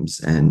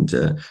programs and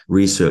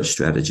research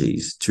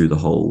strategies to the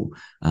whole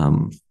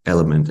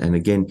element. And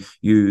again,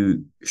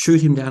 you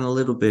shoot him down a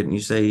little bit, and you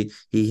say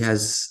he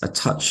has a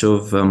touch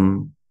of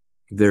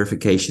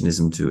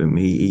verificationism to him.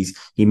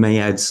 He may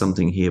add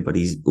something here, but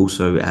he's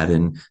also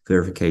adding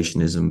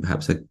verificationism,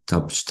 perhaps a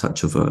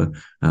touch of a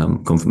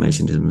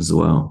confirmationism as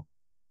well.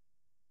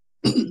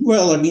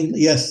 Well, I mean,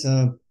 yes.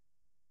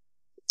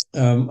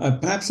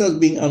 Perhaps I was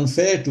being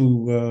unfair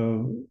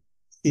to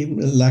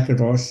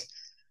Lakatos.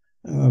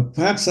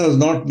 Perhaps I was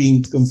not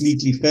being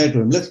completely fair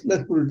to him. Let's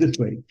put it this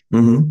way.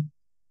 Mm-hmm.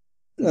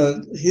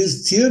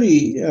 His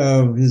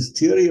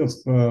theory of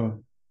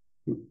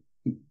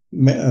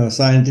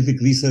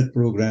scientific research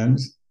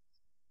programs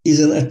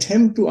is an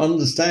attempt to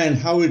understand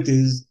how it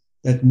is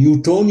that the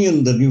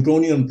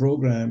Newtonian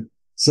program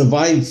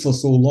survived for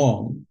so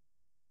long,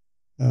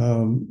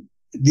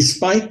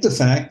 despite the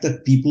fact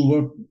that people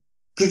were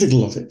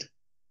critical of it.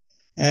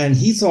 And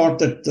he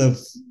thought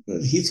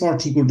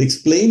he could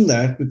explain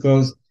that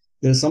because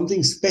there's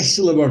something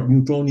special about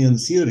Newtonian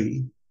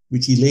theory,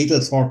 which he later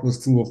thought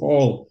was true of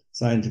all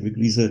scientific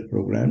research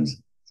programs,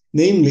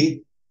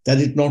 namely that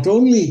it not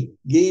only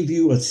gave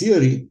you a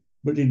theory,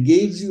 but it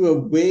gives you a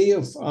way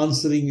of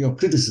answering your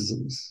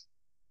criticisms.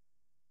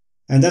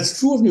 And that's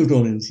true of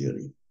Newtonian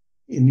theory.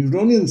 In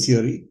Newtonian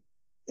theory,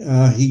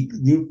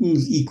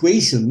 Newton's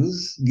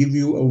equations give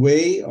you a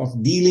way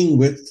of dealing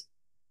with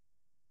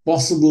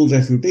possible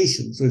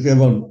refutation. So if you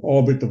have an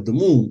orbit of the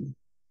moon,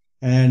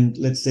 and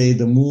let's say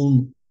the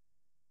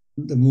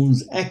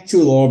moon's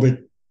actual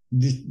orbit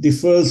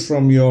differs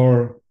from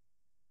your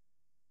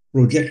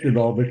projected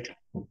orbit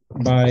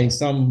by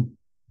some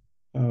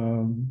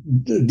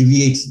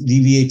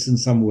deviates in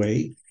some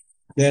way,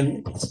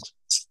 then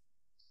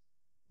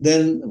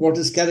what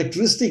is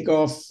characteristic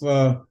of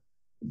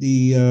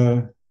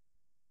the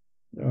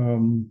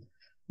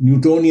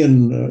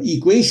Newtonian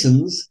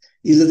equations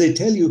is that they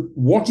tell you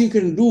what you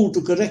can do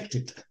to correct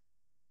it.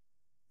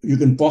 You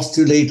can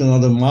postulate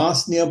another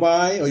mass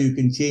nearby, or you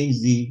can change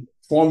the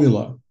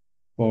formula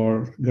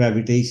for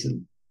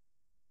gravitation.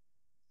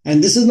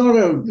 And this is not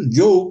a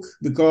joke,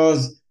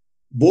 because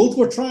both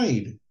were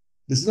tried.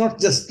 This is not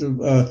just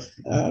Imre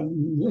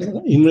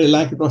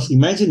Lakatos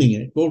imagining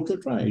it. Both were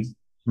tried.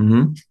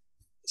 Mm-hmm.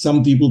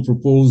 Some people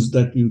propose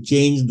that you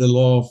change the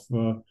law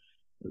of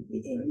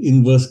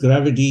inverse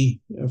gravity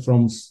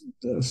from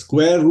the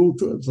square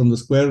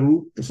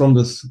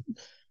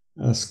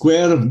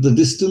of the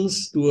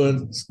distance to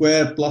a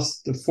square plus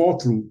the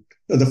fourth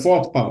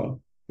power,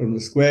 from the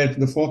square to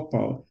the fourth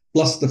power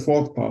plus the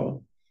fourth power,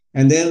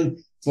 and then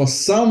for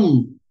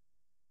some,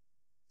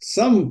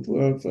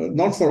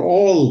 not for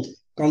all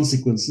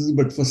consequences,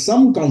 but for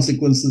some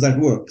consequences that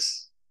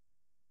works.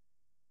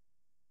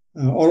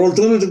 Or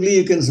alternatively,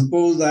 you can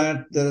suppose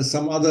that there is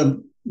some other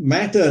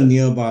matter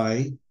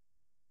nearby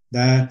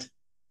that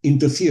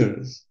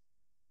interferes.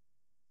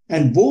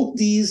 And both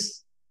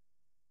these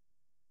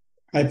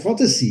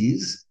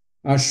hypotheses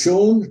are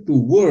shown to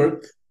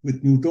work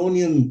with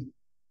Newtonian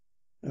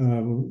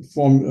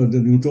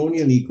the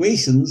Newtonian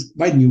equations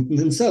by Newton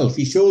himself.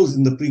 He shows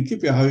in the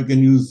Principia how you can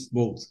use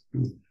both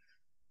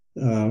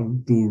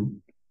to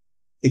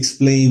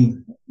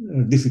explain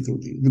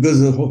difficulties. Because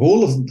the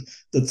whole of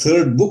the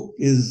third book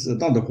is,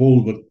 not the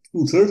whole, but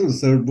 2/3 of the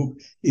third book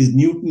is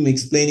Newton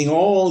explaining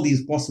all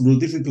these possible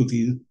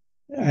difficulties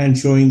and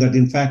showing that,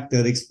 in fact,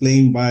 they're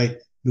explained by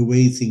the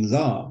way things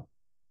are.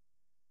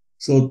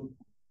 So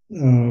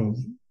Imre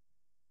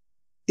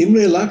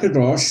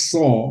Lakatos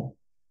saw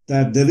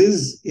that there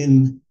is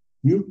in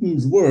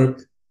Newton's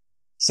work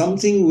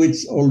something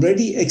which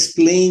already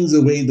explains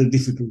away the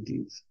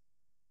difficulties,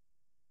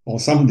 or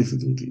some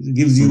difficulties. It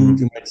gives you,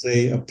 you might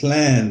say, a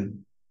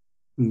plan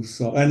to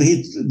solve. And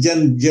he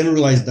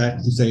generalized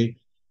that to say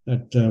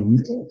that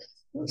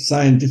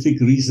scientific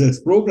research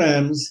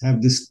programs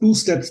have this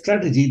 2-step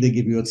strategy. They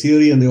give you a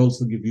theory, and they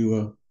also give you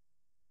a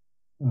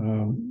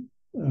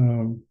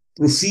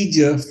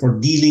procedure for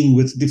dealing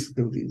with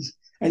difficulties.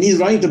 And he's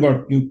right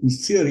about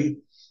Newton's theory,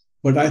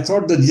 but I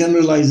thought the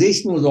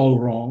generalization was all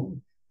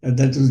wrong. And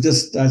that was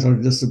just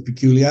a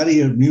peculiarity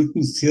of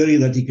Newton's theory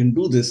that he can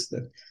do this,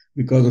 that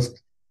because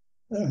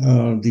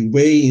the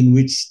way in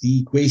which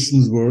the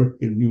equations work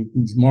in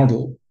Newton's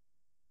model.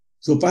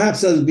 So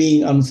perhaps I was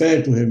being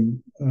unfair to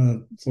him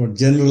for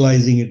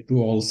generalizing it to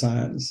all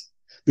science,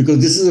 because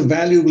this is a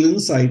valuable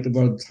insight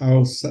about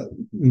how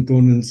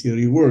Newtonian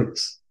theory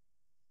works.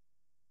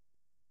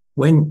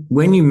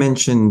 When you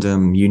mentioned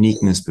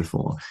uniqueness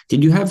before,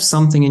 did you have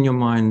something in your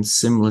mind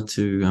similar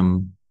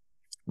to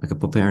like a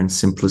Popperian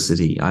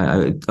simplicity?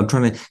 I'm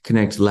trying to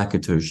connect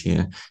Lakatos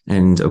here,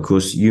 and of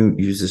course you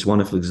use this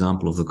wonderful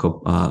example of the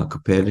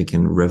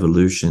Copernican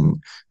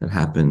revolution that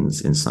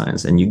happens in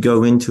science, and you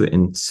go into it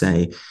and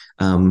say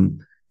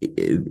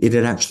it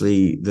had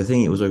actually, the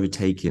thing it was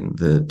overtaken,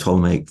 the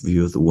Ptolemaic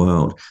view of the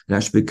world, it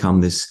actually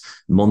become this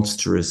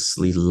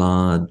monstrously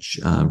large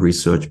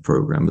research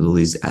program with all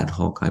these ad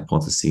hoc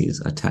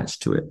hypotheses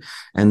attached to it,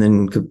 and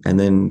then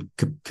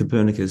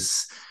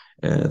Copernicus,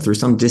 through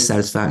some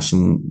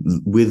dissatisfaction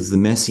with the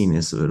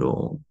messiness of it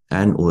all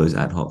and all those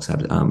ad hocs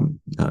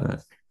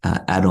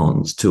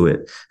add-ons to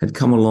it, had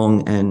come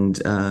along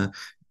and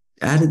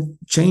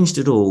changed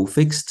it all,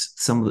 fixed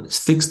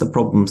the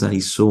problems that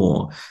he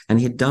saw, and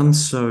he had done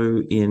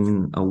so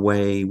in a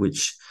way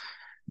which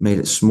made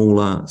it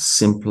smaller,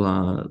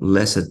 simpler,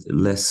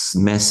 less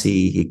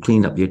messy. He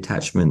cleaned up the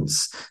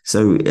attachments.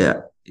 So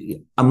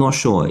I'm not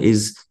sure,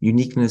 is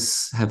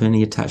uniqueness have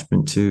any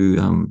attachment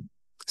to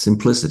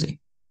simplicity?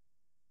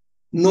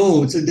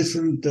 No, it's a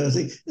different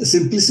thing.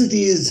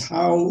 Simplicity is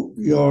how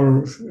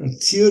your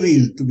theory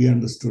is to be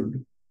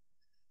understood.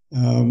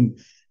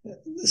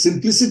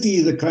 Simplicity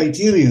is a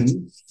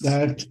criterion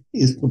that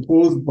is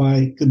proposed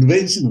by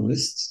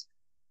conventionalists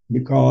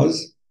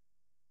because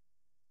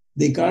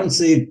they can't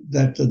say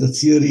that the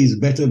theory is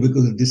better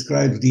because it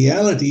describes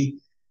reality,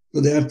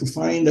 so they have to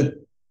find a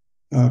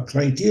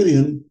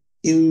criterion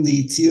in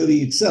the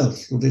theory itself.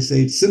 So they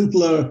say it's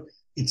simpler,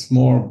 it's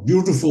more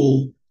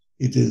beautiful,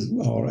 it is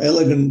more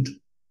elegant,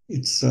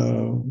 it's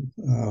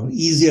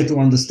easier to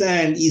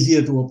understand,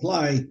 easier to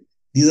apply.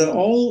 These are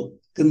all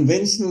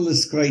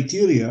conventionalist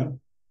criteria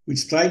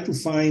which try to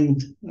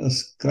find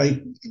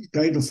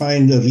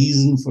a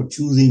reason for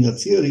choosing a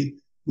theory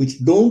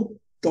which don't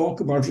talk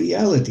about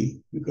reality,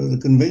 because the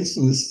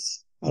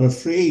conventionalists are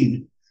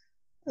afraid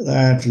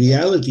that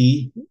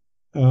reality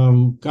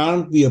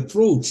can't be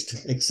approached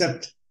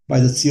except by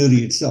the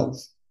theory itself.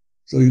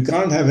 So you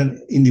can't have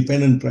an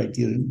independent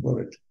criterion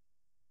for it.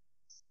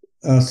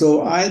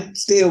 So I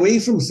stay away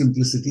from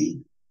simplicity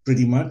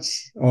pretty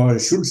much, or I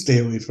should stay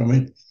away from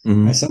it.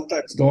 Mm-hmm. I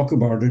sometimes talk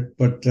about it,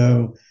 but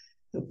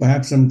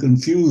perhaps I'm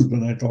confused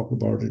when I talk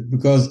about it,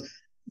 because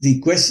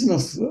the question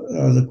of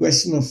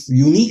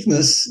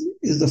uniqueness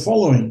is the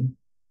following: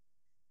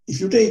 if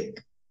you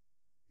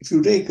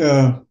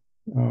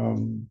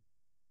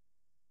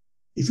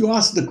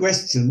ask the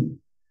question,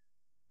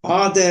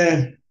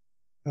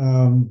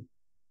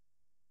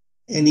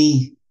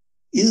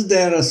 is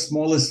there a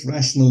smallest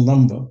rational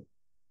number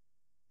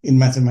in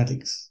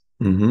mathematics?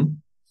 Mm-hmm.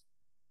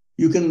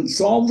 You can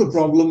solve the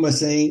problem by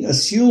saying,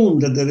 assume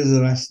that there is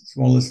a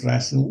smallest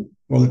rational,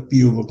 call it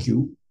P over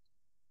Q.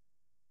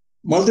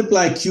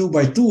 Multiply Q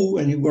by 2,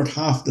 and you've got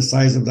half the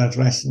size of that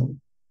rational.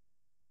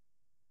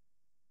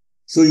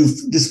 So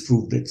you've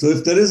disproved it. So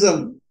if there is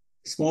a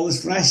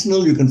smallest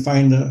rational, you can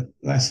find a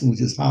rational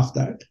which is half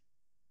that.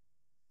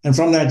 And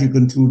from that, you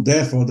conclude,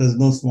 therefore, there's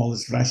no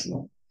smallest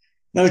rational.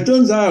 Now, it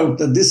turns out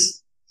that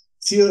this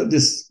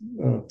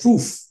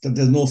proof that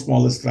there's no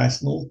smallest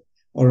rational,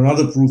 or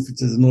another proof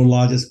which is no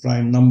largest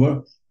prime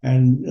number,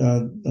 and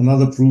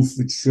another proof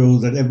which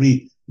shows that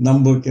every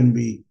number can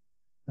be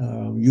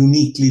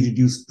uniquely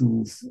reduced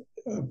to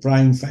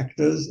prime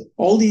factors.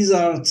 All these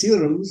are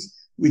theorems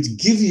which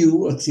give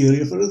you a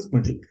theory of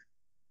arithmetic.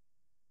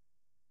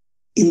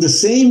 In the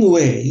same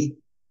way,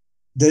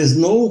 there's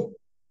no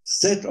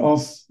set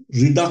of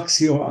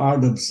reductio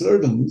ad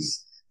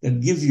absurdums that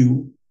give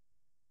you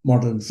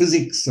modern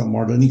physics or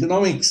modern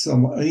economics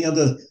or any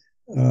other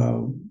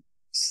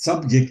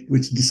subject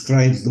which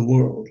describes the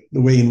world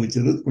the way in which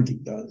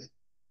arithmetic does,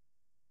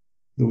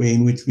 the way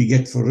in which we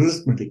get for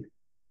arithmetic.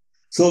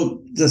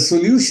 So the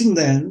solution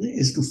then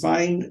is to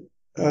find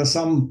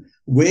some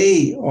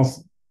way of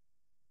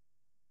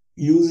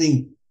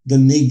using the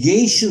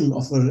negation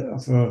of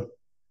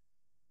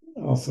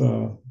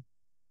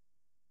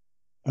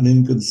an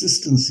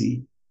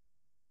inconsistency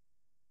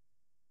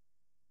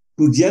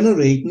to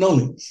generate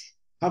knowledge.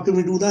 How can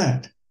we do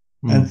that?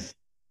 And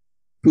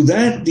to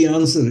that, the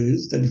answer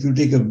is that if you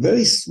take a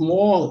very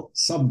small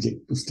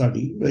subject to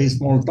study, very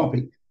small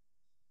topic,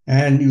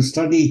 and you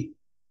study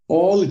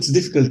all its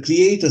difficult,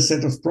 create a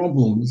set of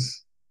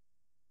problems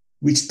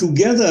which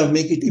together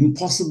make it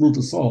impossible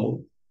to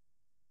solve,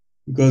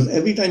 because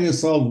every time you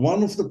solve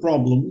one of the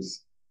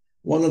problems,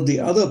 one of the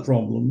other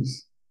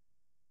problems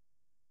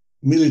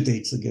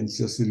militates against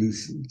your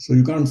solution. So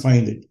you can't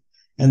find it.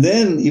 And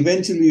then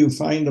eventually you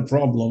find a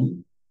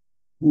problem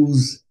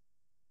whose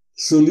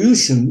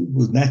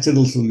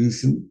natural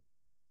solution,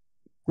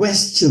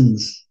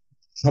 questions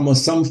some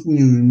assumption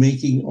you've been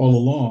making all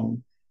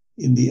along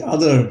in the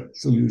other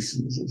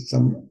solutions.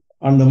 Some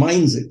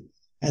undermines it.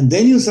 And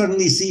then you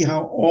suddenly see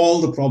how all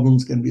the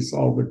problems can be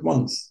solved at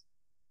once.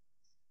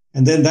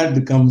 And then that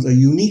becomes a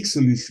unique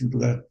solution to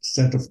that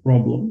set of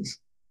problems.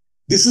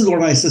 This is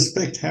what I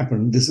suspect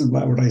happened. This is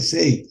what I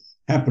say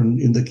happened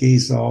in the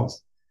case of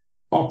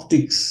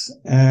optics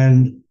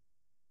and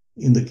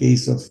in the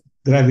case of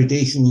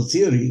gravitational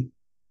theory,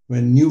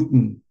 when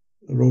Newton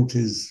wrote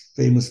his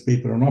famous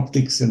paper on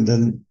optics and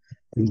then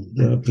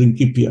the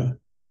Principia,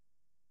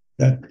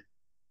 that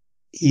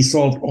he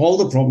solved all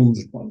the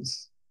problems at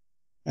once.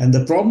 And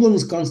the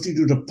problems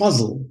constitute a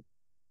puzzle.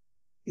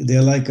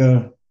 They're like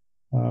a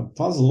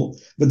puzzle,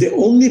 but they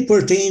only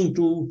pertain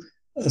to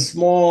a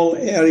small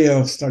area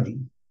of study.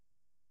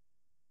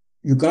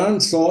 You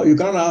can't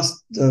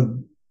ask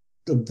the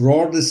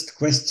broadest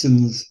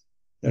questions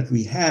that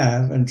we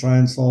have and try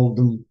and solve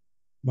them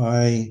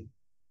by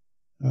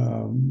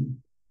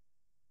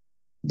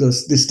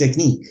this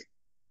technique.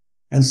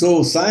 And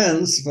so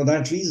science, for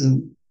that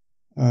reason,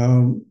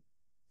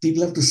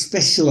 people have to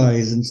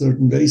specialize in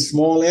certain very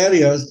small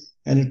areas,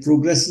 and it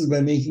progresses by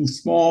making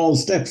small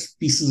steps,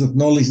 pieces of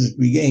knowledge that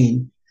we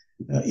gain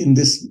in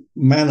this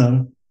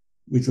manner,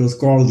 which was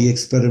called the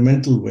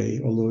experimental way,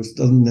 although it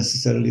doesn't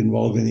necessarily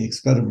involve any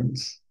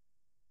experiments.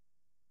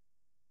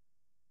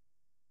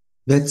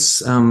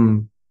 Let's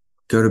go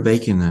to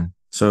Bacon then.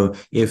 So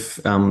if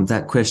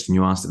that question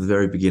you asked at the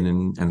very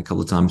beginning and a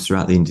couple of times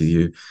throughout the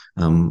interview,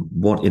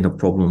 what in a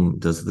problem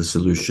does the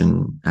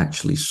solution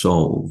actually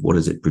solve? What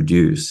does it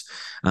produce?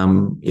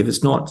 If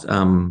it's not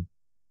a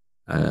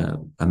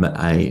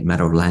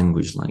matter of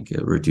language, like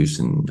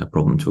reducing a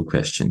problem to a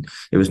question,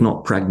 if it's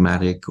not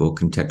pragmatic or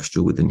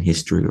contextual within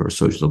history or a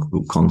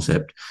sociological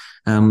concept,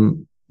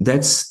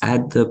 let's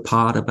add the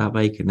part about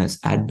Bacon. Let's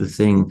add the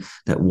thing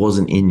that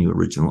wasn't in your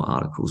original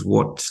articles.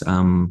 What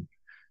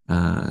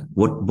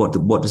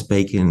does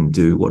Bacon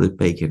do? What does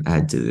Bacon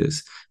add to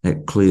this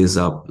that clears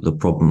up the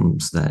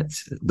problems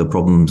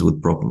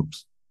with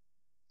problems?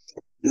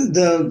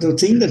 The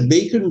thing that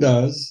Bacon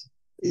does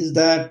is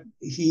that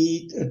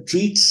he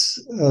treats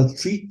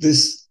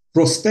this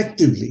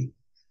prospectively.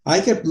 I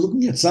kept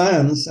looking at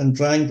science and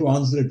trying to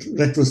answer it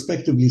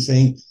retrospectively,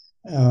 saying,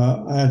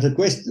 I had a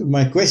question.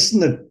 My question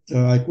that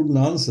I couldn't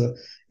answer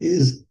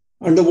is,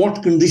 under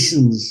what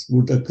conditions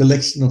would a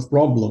collection of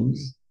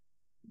problems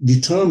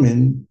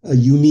determine a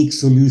unique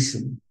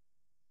solution?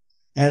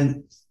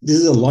 And this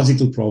is a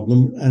logical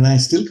problem, and I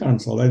still can't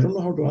solve it. I don't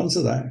know how to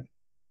answer that.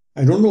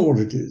 I don't know what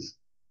it is.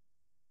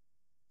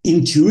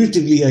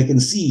 Intuitively, I can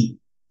see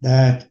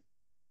that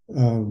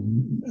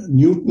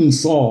Newton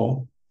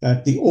saw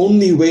that the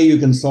only way you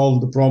can solve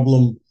the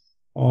problem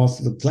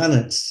of the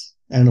planets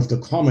and of the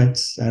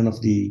comets and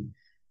of the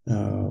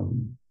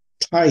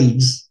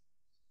tides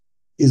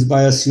is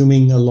by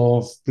assuming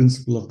a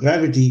principle of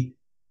gravity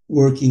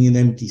working in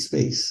empty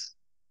space.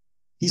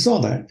 He saw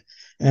that.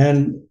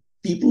 And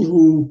people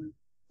who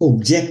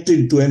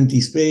objected to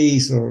empty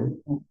space or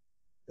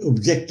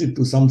objected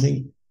to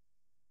something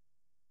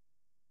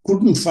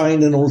couldn't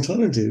find an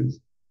alternative.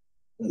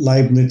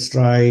 Leibniz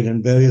tried,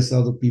 and various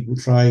other people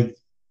tried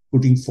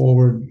putting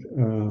forward,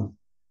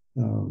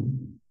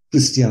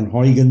 Christian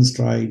Huygens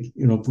tried,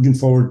 putting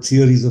forward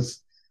theories of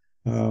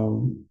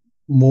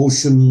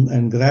motion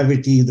and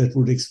gravity that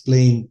would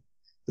explain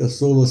the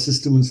solar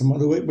system in some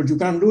other way, but you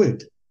can't do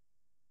it.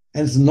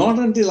 And it's not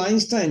until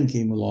Einstein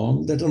came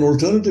along that an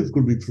alternative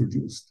could be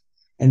produced.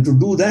 And to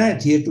do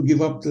that, he had to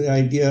give up the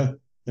idea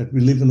that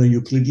we live in a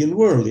Euclidean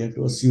world. He had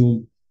to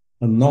assume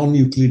a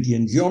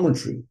non-Euclidean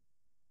geometry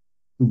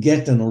to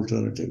get an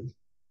alternative.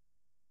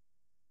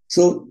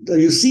 So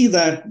you see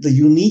that the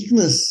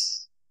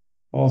uniqueness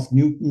of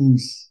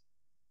Newton's,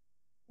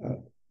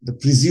 the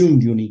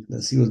presumed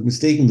uniqueness, he was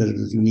mistaken that it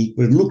was unique,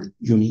 but it looked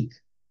unique.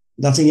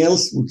 Nothing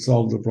else would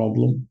solve the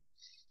problem.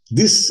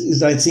 This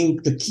is, I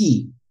think, the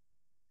key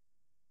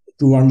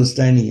to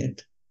understanding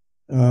it.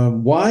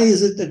 Why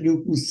is it that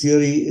Newton's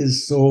theory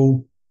is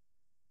so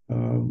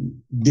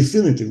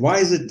definitive? Why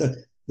is it that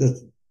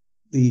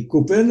the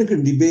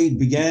Copernican debate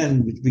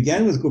which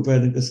began with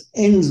Copernicus,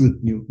 ends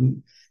with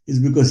Newton, is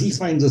because he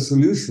finds a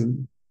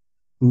solution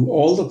to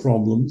all the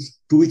problems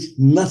to which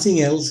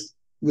nothing else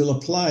will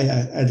apply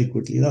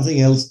adequately.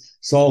 Nothing else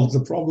solves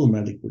the problem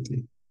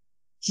adequately.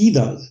 He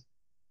does.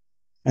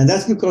 And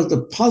that's because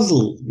the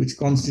puzzle which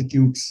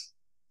constitutes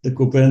the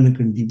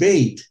Copernican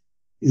debate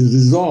is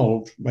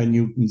resolved by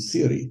Newton's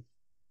theory.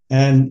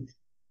 And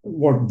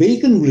what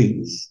Bacon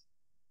brings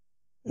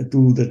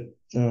to the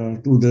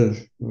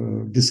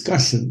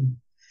discussion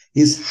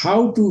is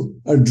how to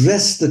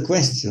address the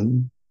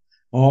question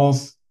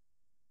of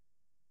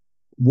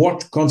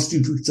what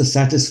constitutes a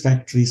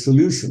satisfactory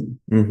solution.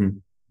 Mm-hmm.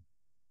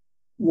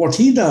 What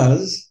he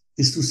does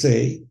is to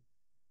say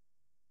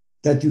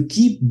that you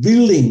keep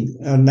building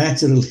a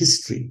natural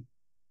history,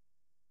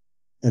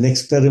 an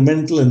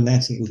experimental and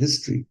natural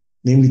history,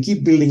 namely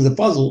keep building the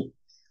puzzle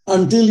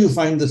until you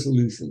find the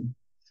solution.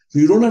 So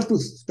you don't have to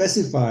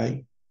specify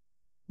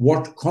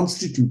what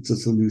constitutes a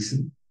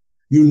solution.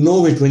 You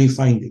know it when you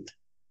find it.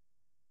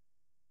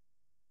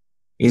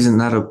 Isn't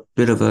that a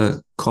bit of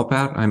a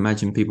cop-out? I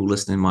imagine people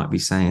listening might be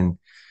saying,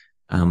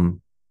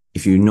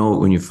 if you know it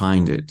when you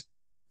find it,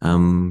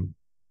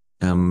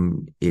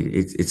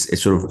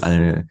 it's sort of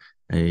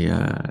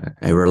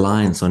a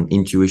reliance on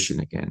intuition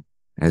again,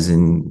 as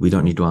in we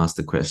don't need to ask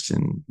the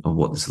question of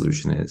what the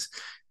solution is.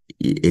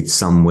 It's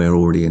somewhere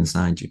already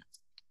inside you.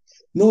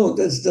 No,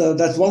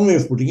 that's one way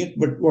of putting it.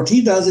 But what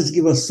he does is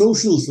give a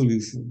social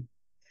solution.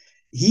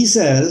 He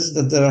says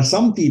that there are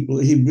some people,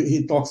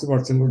 he talks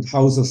about the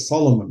House of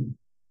Solomon.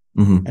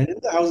 Mm-hmm. And in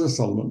the House of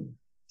Solomon,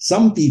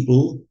 some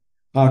people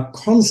are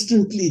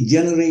constantly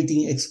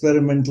generating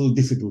experimental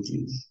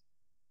difficulties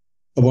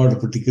about a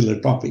particular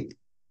topic.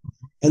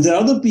 And there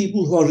are other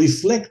people who are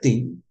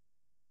reflecting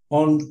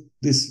on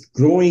this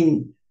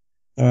growing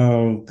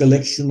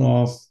collection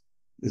of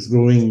this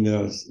growing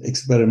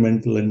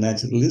experimental and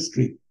natural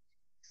history,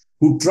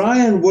 who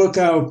try and work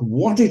out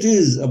what it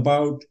is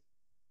about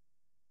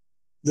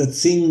the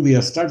thing we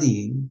are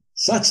studying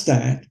such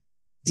that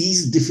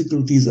these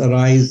difficulties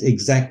arise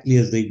exactly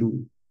as they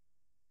do.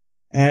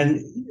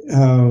 And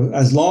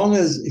as long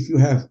as if you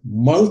have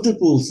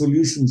multiple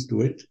solutions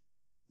to it,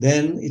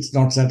 then it's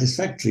not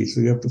satisfactory. So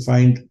you have to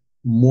find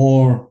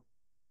more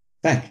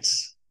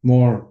facts,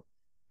 more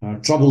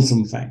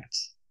troublesome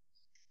facts.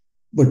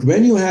 But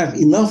when you have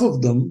enough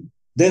of them,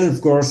 then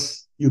of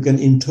course you can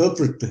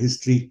interpret the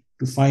history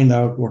to find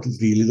out what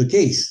is really the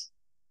case.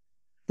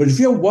 But if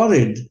you're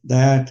worried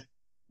that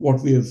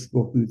what we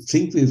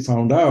think we've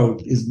found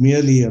out is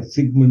merely a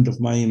figment of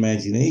my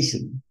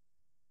imagination,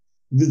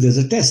 there's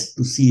a test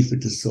to see if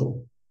it is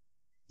so.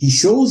 He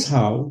shows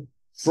how,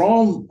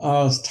 from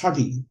a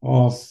study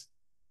of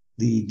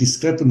the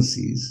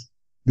discrepancies,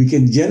 we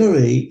can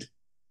generate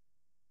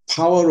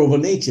power over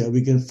nature.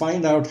 We can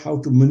find out how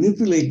to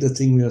manipulate the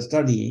thing we are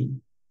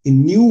studying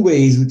in new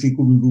ways which we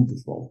couldn't do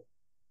before.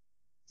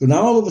 So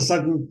now all of a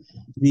sudden,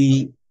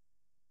 the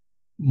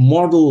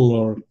model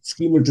or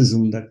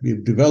schematism that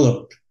we've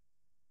developed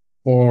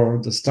for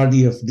the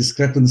study of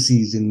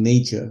discrepancies in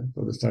nature,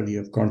 for the study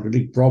of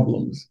contradict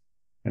problems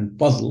and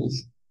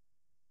puzzles,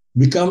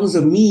 becomes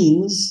a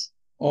means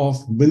of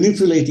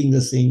manipulating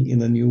the thing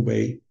in a new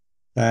way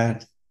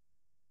that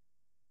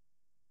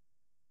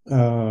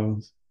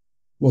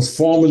was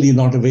formerly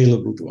not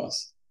available to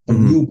us, a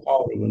new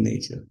power over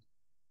nature.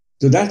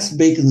 So that's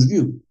Bacon's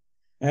view.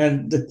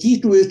 And the key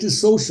to it is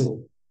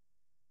social.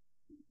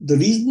 The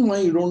reason why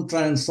you don't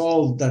try and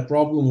solve that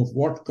problem of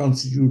what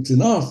constitutes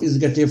enough is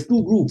that you have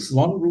two groups.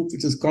 One group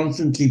which is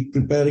constantly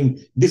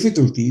preparing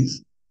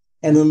difficulties,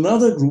 and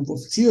another group of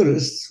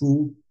theorists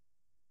who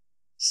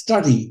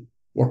study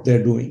what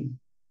they're doing.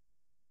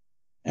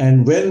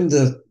 And when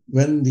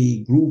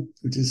the group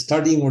which is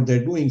studying what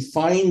they're doing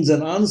finds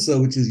an answer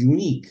which is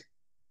unique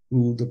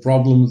to the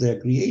problems they're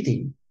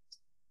creating,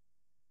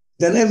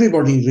 then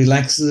everybody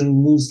relaxes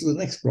and moves to the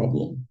next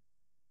problem.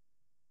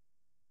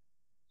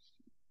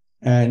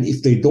 And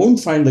if they don't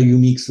find a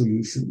unique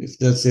solution, if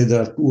let's say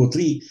there are two or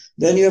three,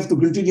 then you have to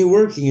continue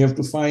working. You have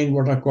to find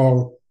what are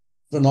called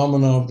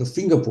phenomena of the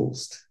finger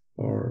post,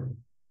 or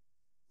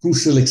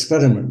crucial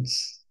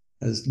experiments,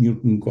 as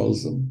Newton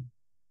calls them.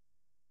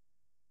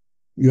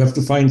 You have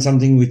to find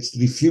something which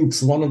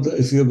refutes one of the,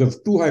 if you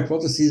have two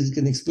hypotheses, you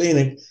can explain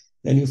it,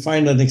 then you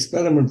find an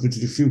experiment which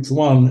refutes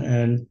one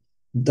and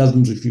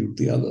doesn't refute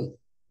the other.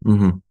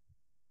 Mm-hmm.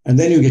 And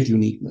then you get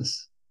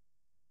uniqueness.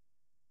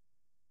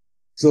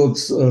 So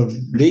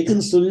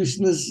Bacon's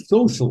solution is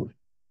social.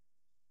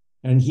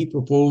 And he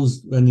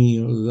proposed, when he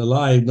was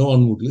alive, no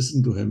one would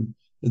listen to him,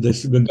 that there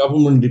should be a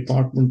government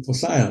department for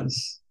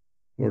science,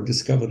 for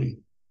discovery.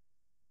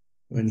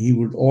 When he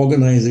would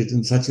organize it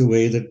in such a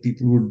way that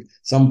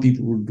some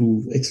people would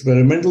do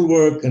experimental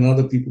work and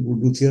other people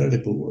would do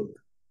theoretical work.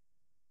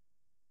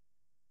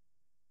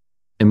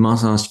 I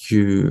must ask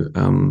you,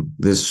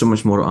 there's so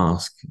much more to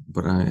ask,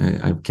 but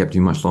I've kept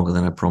you much longer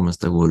than I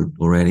promised I would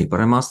already.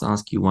 But I must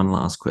ask you one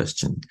last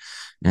question.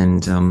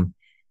 And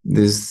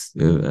there's,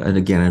 and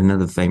again,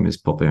 another famous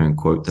Popperian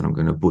quote that I'm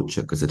going to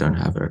butcher because I don't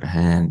have it at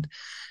hand.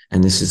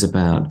 And this is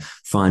about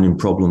finding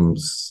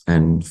problems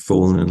and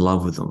falling in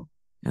love with them,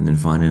 and then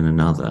finding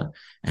another.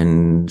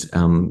 And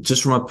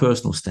just from a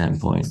personal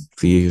standpoint,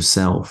 for you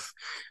yourself,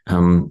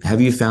 have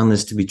you found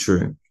this to be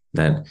true,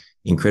 that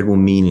incredible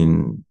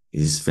meaning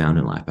is found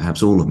in life,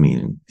 perhaps all of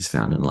meaning is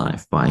found in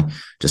life, by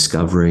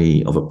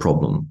discovery of a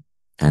problem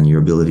and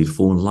your ability to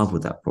fall in love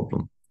with that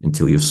problem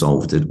until you've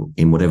solved it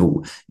in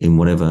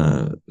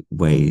whatever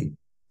way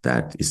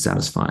that is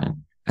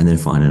satisfying, and then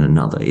finding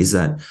another?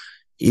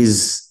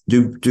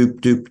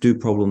 Do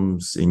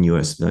problems, in your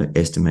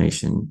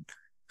estimation,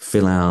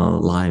 fill our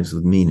lives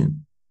with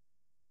meaning?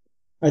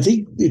 I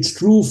think it's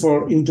true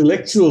for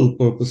intellectual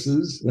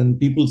purposes. When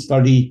people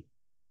study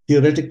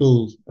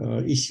theoretical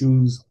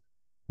issues,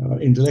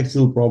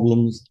 intellectual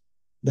problems,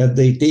 that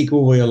they take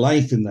over your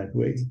life in that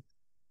way.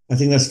 I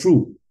think that's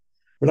true.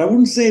 But I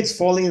wouldn't say it's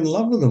falling in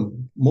love with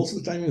them. Most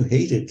of the time you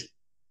hate it,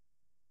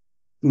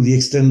 to the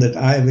extent that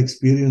I have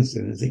experienced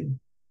anything.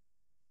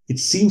 It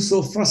seems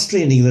so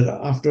frustrating that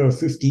after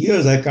 50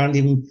 years, I can't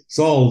even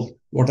solve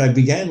what I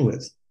began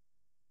with.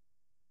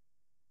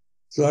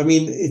 So, I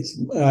mean,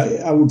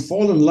 I would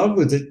fall in love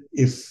with it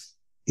if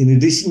in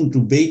addition to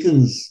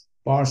Bacon's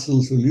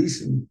partial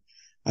solution,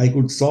 I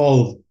could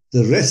solve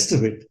the rest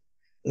of it.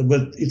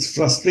 But it's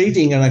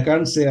frustrating, and I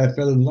can't say I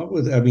fell in love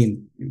with it. I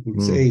mean, you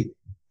could say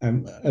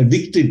I'm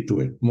addicted to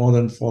it more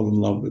than fall in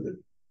love with it.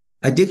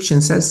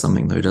 Addiction says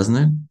something, though, doesn't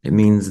it? It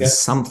means Yeah.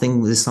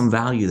 there's some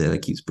value there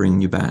that keeps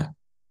bringing you back.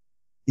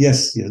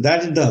 Yes,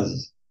 that it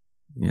does.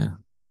 Yeah.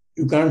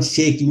 You can't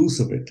shake loose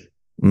of it.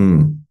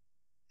 Mm.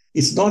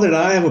 It's not that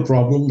I have a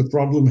problem, the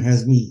problem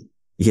has me.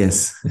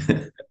 Yes.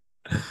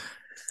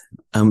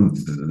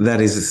 That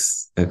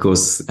is, of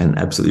course, an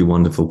absolutely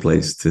wonderful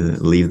place to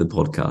leave the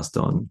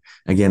podcast on.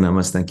 Again, I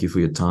must thank you for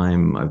your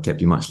time. I've kept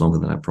you much longer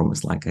than I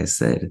promised, like I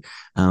said.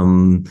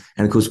 And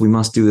of course, we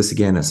must do this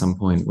again at some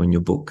point when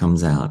your book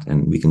comes out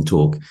and we can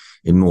talk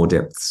in more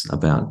depths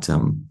about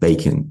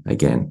Bacon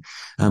again.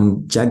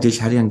 Jagdish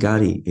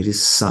Hattiangadi, it is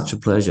such a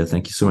pleasure.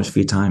 Thank you so much for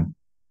your time.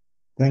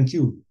 Thank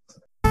you.